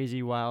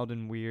crazy, wild,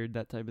 and weird,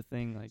 that type of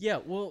thing. Like yeah.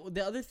 Well,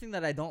 the other thing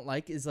that I don't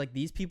like is like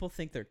these people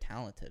think they're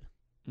talented.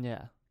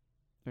 yeah,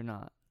 they're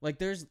not. Like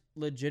there's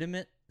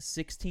legitimate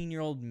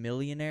 16-year-old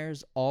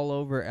millionaires all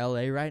over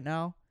LA right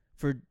now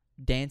for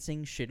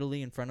dancing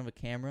shittily in front of a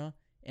camera,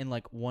 and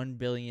like 1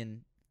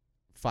 billion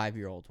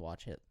 5-year-olds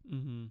watch it.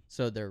 Mm-hmm.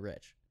 So they're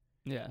rich,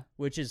 Yeah,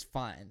 which is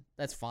fine.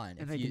 That's fine.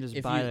 and if they you, can just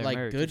if buy you their like,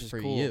 merch, good which is for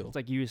cool. you. It's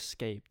like you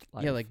escaped.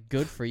 Life. Yeah, like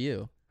good for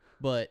you,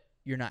 but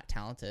you're not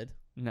talented,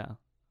 no.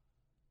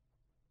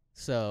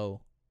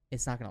 so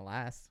it's not gonna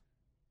last.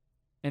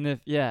 And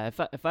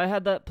if I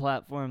had that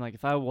platform, like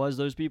if I was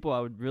those people,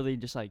 I would really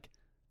just like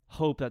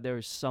hope that there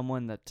was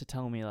someone that to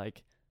tell me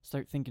like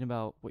start thinking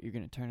about what you're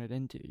gonna turn it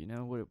into. You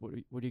know, what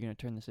are you gonna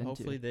turn this into?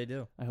 Hopefully they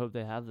do. I hope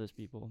they have those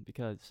people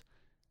because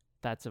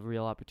that's a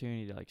real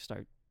opportunity to like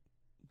start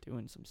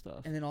doing some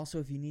stuff. And then also,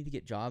 if you need to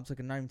get jobs, like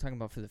I'm not even talking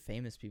about for the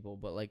famous people,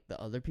 but like the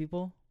other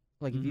people,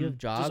 like if you have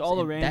jobs, just all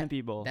the and random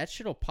people. that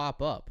shit'll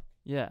pop up.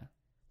 Yeah,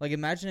 Like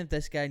imagine if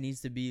this guy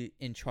needs to be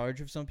in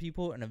charge of some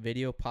people, and a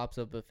video pops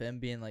up of him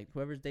being like,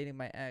 "Whoever's dating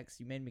my ex,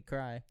 you made me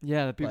cry."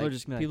 yeah. The people Like, are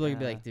just gonna people are like,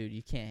 gonna be like, "Dude,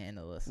 you can't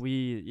handle this."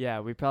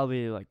 we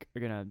probably like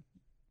are gonna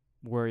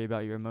worry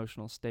about your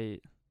emotional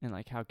state and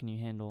like how can you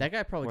handle That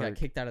guy probably got work.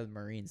 kicked out of the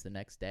Marines the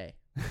next day.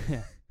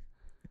 Yeah.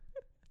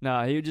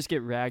 No, he would just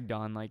get ragged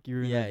on like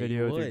you're in Yeah, a video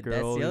you with your would. girl.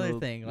 That's the you other little-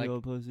 thing, you like,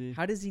 little pussy.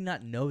 How does he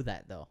not know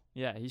that though?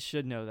 Yeah, he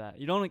should know that.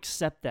 You don't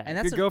accept that. And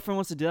If that's your girlfriend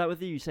wants to do that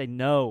with you, you say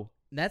no.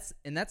 That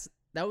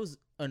was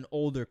an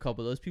older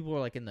couple. Those people were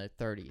like in their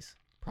 30s,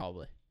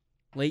 probably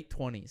late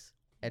 20s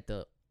at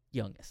the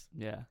youngest.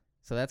 Yeah.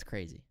 So that's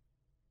crazy.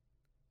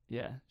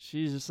 Yeah.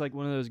 She's just like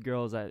one of those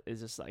girls that is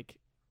just like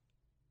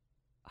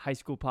high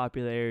school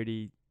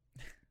popularity,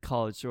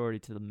 college sorority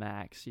to the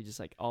max. She just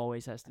like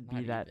always has to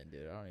be that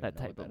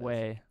type of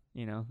way,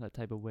 you know, that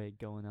type of way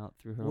going out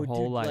through her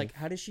whole life. Like,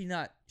 how does she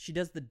not? She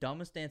does the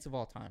dumbest dance of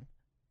all time,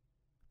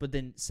 but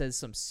then says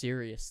some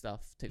serious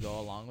stuff to go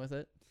along with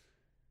it.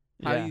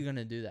 How Yeah. are you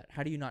gonna do that?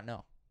 How do you not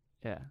know?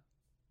 Yeah.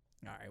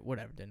 All right,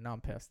 whatever. Then now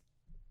I'm pissed.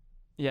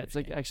 Yeah, it's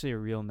like actually a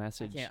real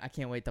message. I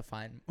can't wait to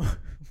find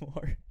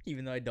more,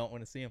 even though I don't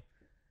want to see them.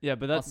 Yeah,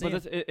 but I'll see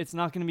it's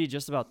not going to be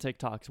just about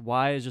TikToks.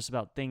 Why is just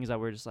about things that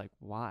we're just like,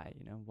 why?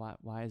 You know,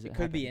 why is it? It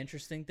could be happening?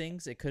 interesting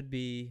things. It could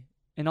be.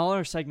 And all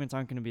our segments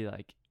aren't going to be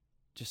like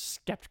just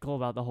skeptical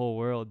about the whole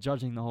world,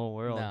 judging the whole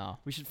world. No,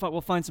 We should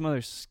we'll find some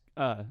other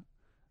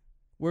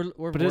we're.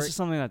 but this is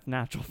something that's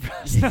natural for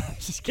us. No, I'm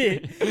just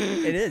kidding.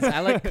 It is.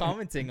 I like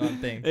commenting on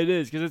things. It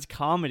is because it's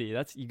comedy.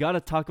 You got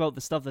to talk about the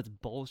stuff that's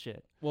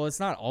bullshit. Well, it's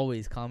not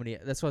always comedy.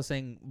 That's what I was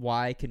saying.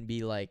 Why can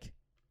be like,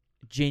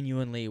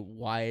 genuinely,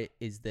 why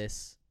is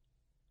this?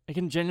 It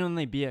can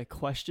genuinely be a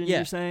question. Yeah.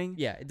 You're saying?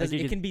 Yeah, it doesn't.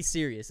 you It could- can be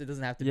serious. It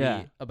doesn't have to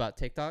Yeah. be about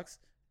TikToks.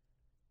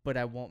 But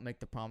I won't make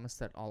the promise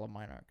that all of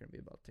mine aren't going to be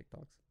about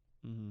TikToks.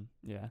 Mm-hmm.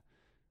 Yeah.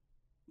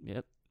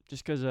 Yep.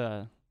 Just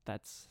because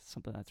that's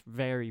something that's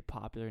very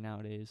popular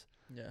nowadays.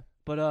 Yeah.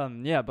 But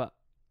but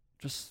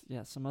just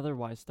some other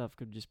wise stuff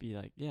could just be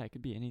like, it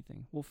could be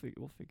anything. We'll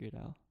figure it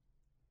out.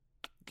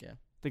 Yeah.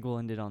 I think we'll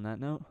end it on that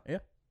note. Yeah.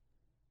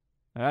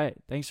 All right.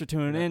 Thanks for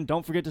tuning Yeah. in.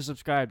 Don't forget to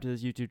subscribe to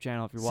this YouTube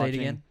channel if you're Say watching. it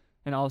again.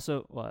 And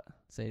also, what?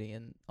 Say it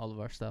again. All of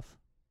our stuff.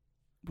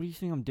 What do you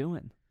think I'm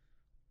doing?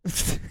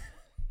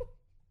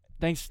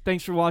 Thanks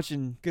for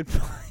watching. Good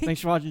point. Thanks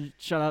for watching.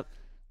 Shut up.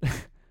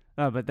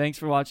 But thanks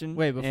for watching.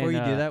 Wait, before and, you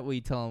do that, will you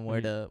tell them where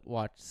you- to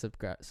watch,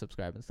 subscribe,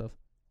 and stuff?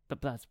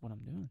 That's what I'm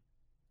doing.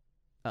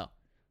 Oh.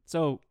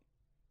 So,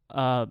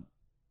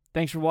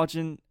 thanks for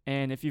watching.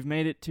 And if you've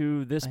made it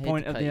to this I hate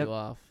point to of cut the you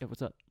off. yeah,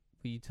 what's up,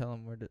 Will you tell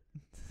them where to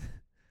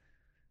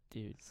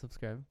dude?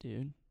 subscribe?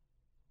 Dude,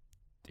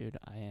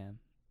 I am.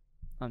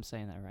 I'm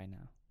saying that right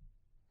now.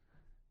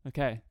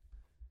 Okay.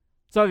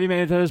 So if you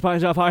made it to this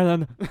point of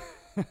Ireland,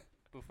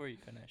 Before you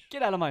finish.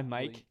 get out of my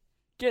mic.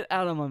 Get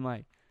out of my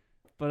mic.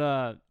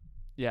 But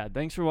yeah,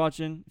 thanks for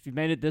watching. If you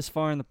made it this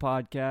far in the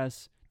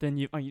podcast, then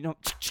you know.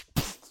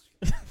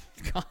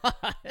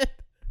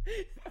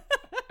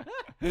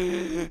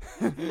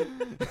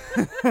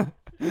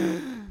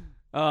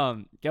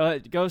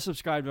 Go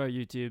subscribe to our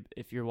YouTube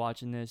if you're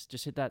watching this.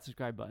 Just hit that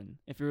subscribe button.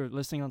 If you're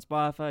listening on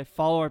Spotify,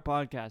 follow our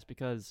podcast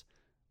because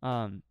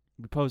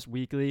we post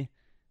weekly.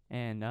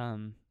 And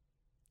also,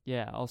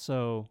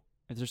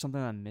 is there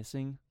something I'm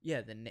missing?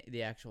 Yeah,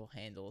 the actual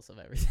handles of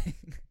everything.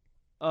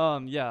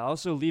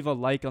 Also leave a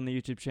like on the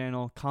YouTube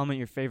channel, comment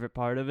your favorite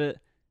part of it,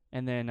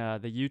 and then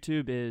the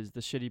YouTube is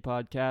The Shitty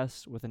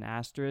Podcast with an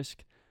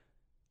asterisk.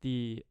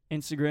 The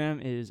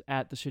Instagram is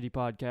at The Shitty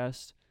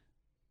Podcast.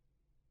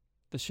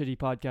 The Shitty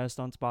Podcast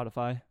on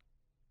Spotify.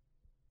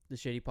 The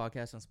Shitty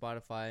Podcast on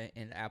Spotify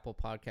and Apple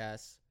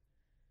Podcasts.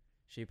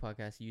 Shitty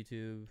Podcast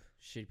YouTube.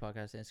 Shitty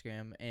Podcast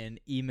Instagram. And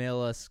email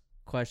us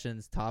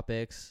questions,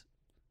 topics,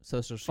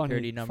 social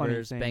security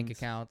numbers, bank things.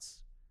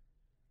 accounts,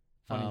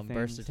 Funny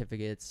birth things.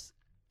 certificates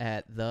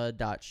at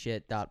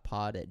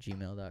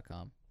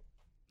the.shit.pod@gmail.com.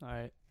 All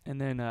right. And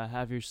then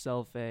have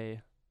yourself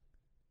a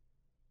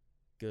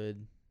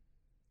Good.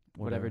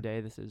 whatever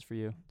day this is for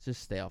you.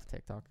 Just stay off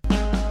TikTok.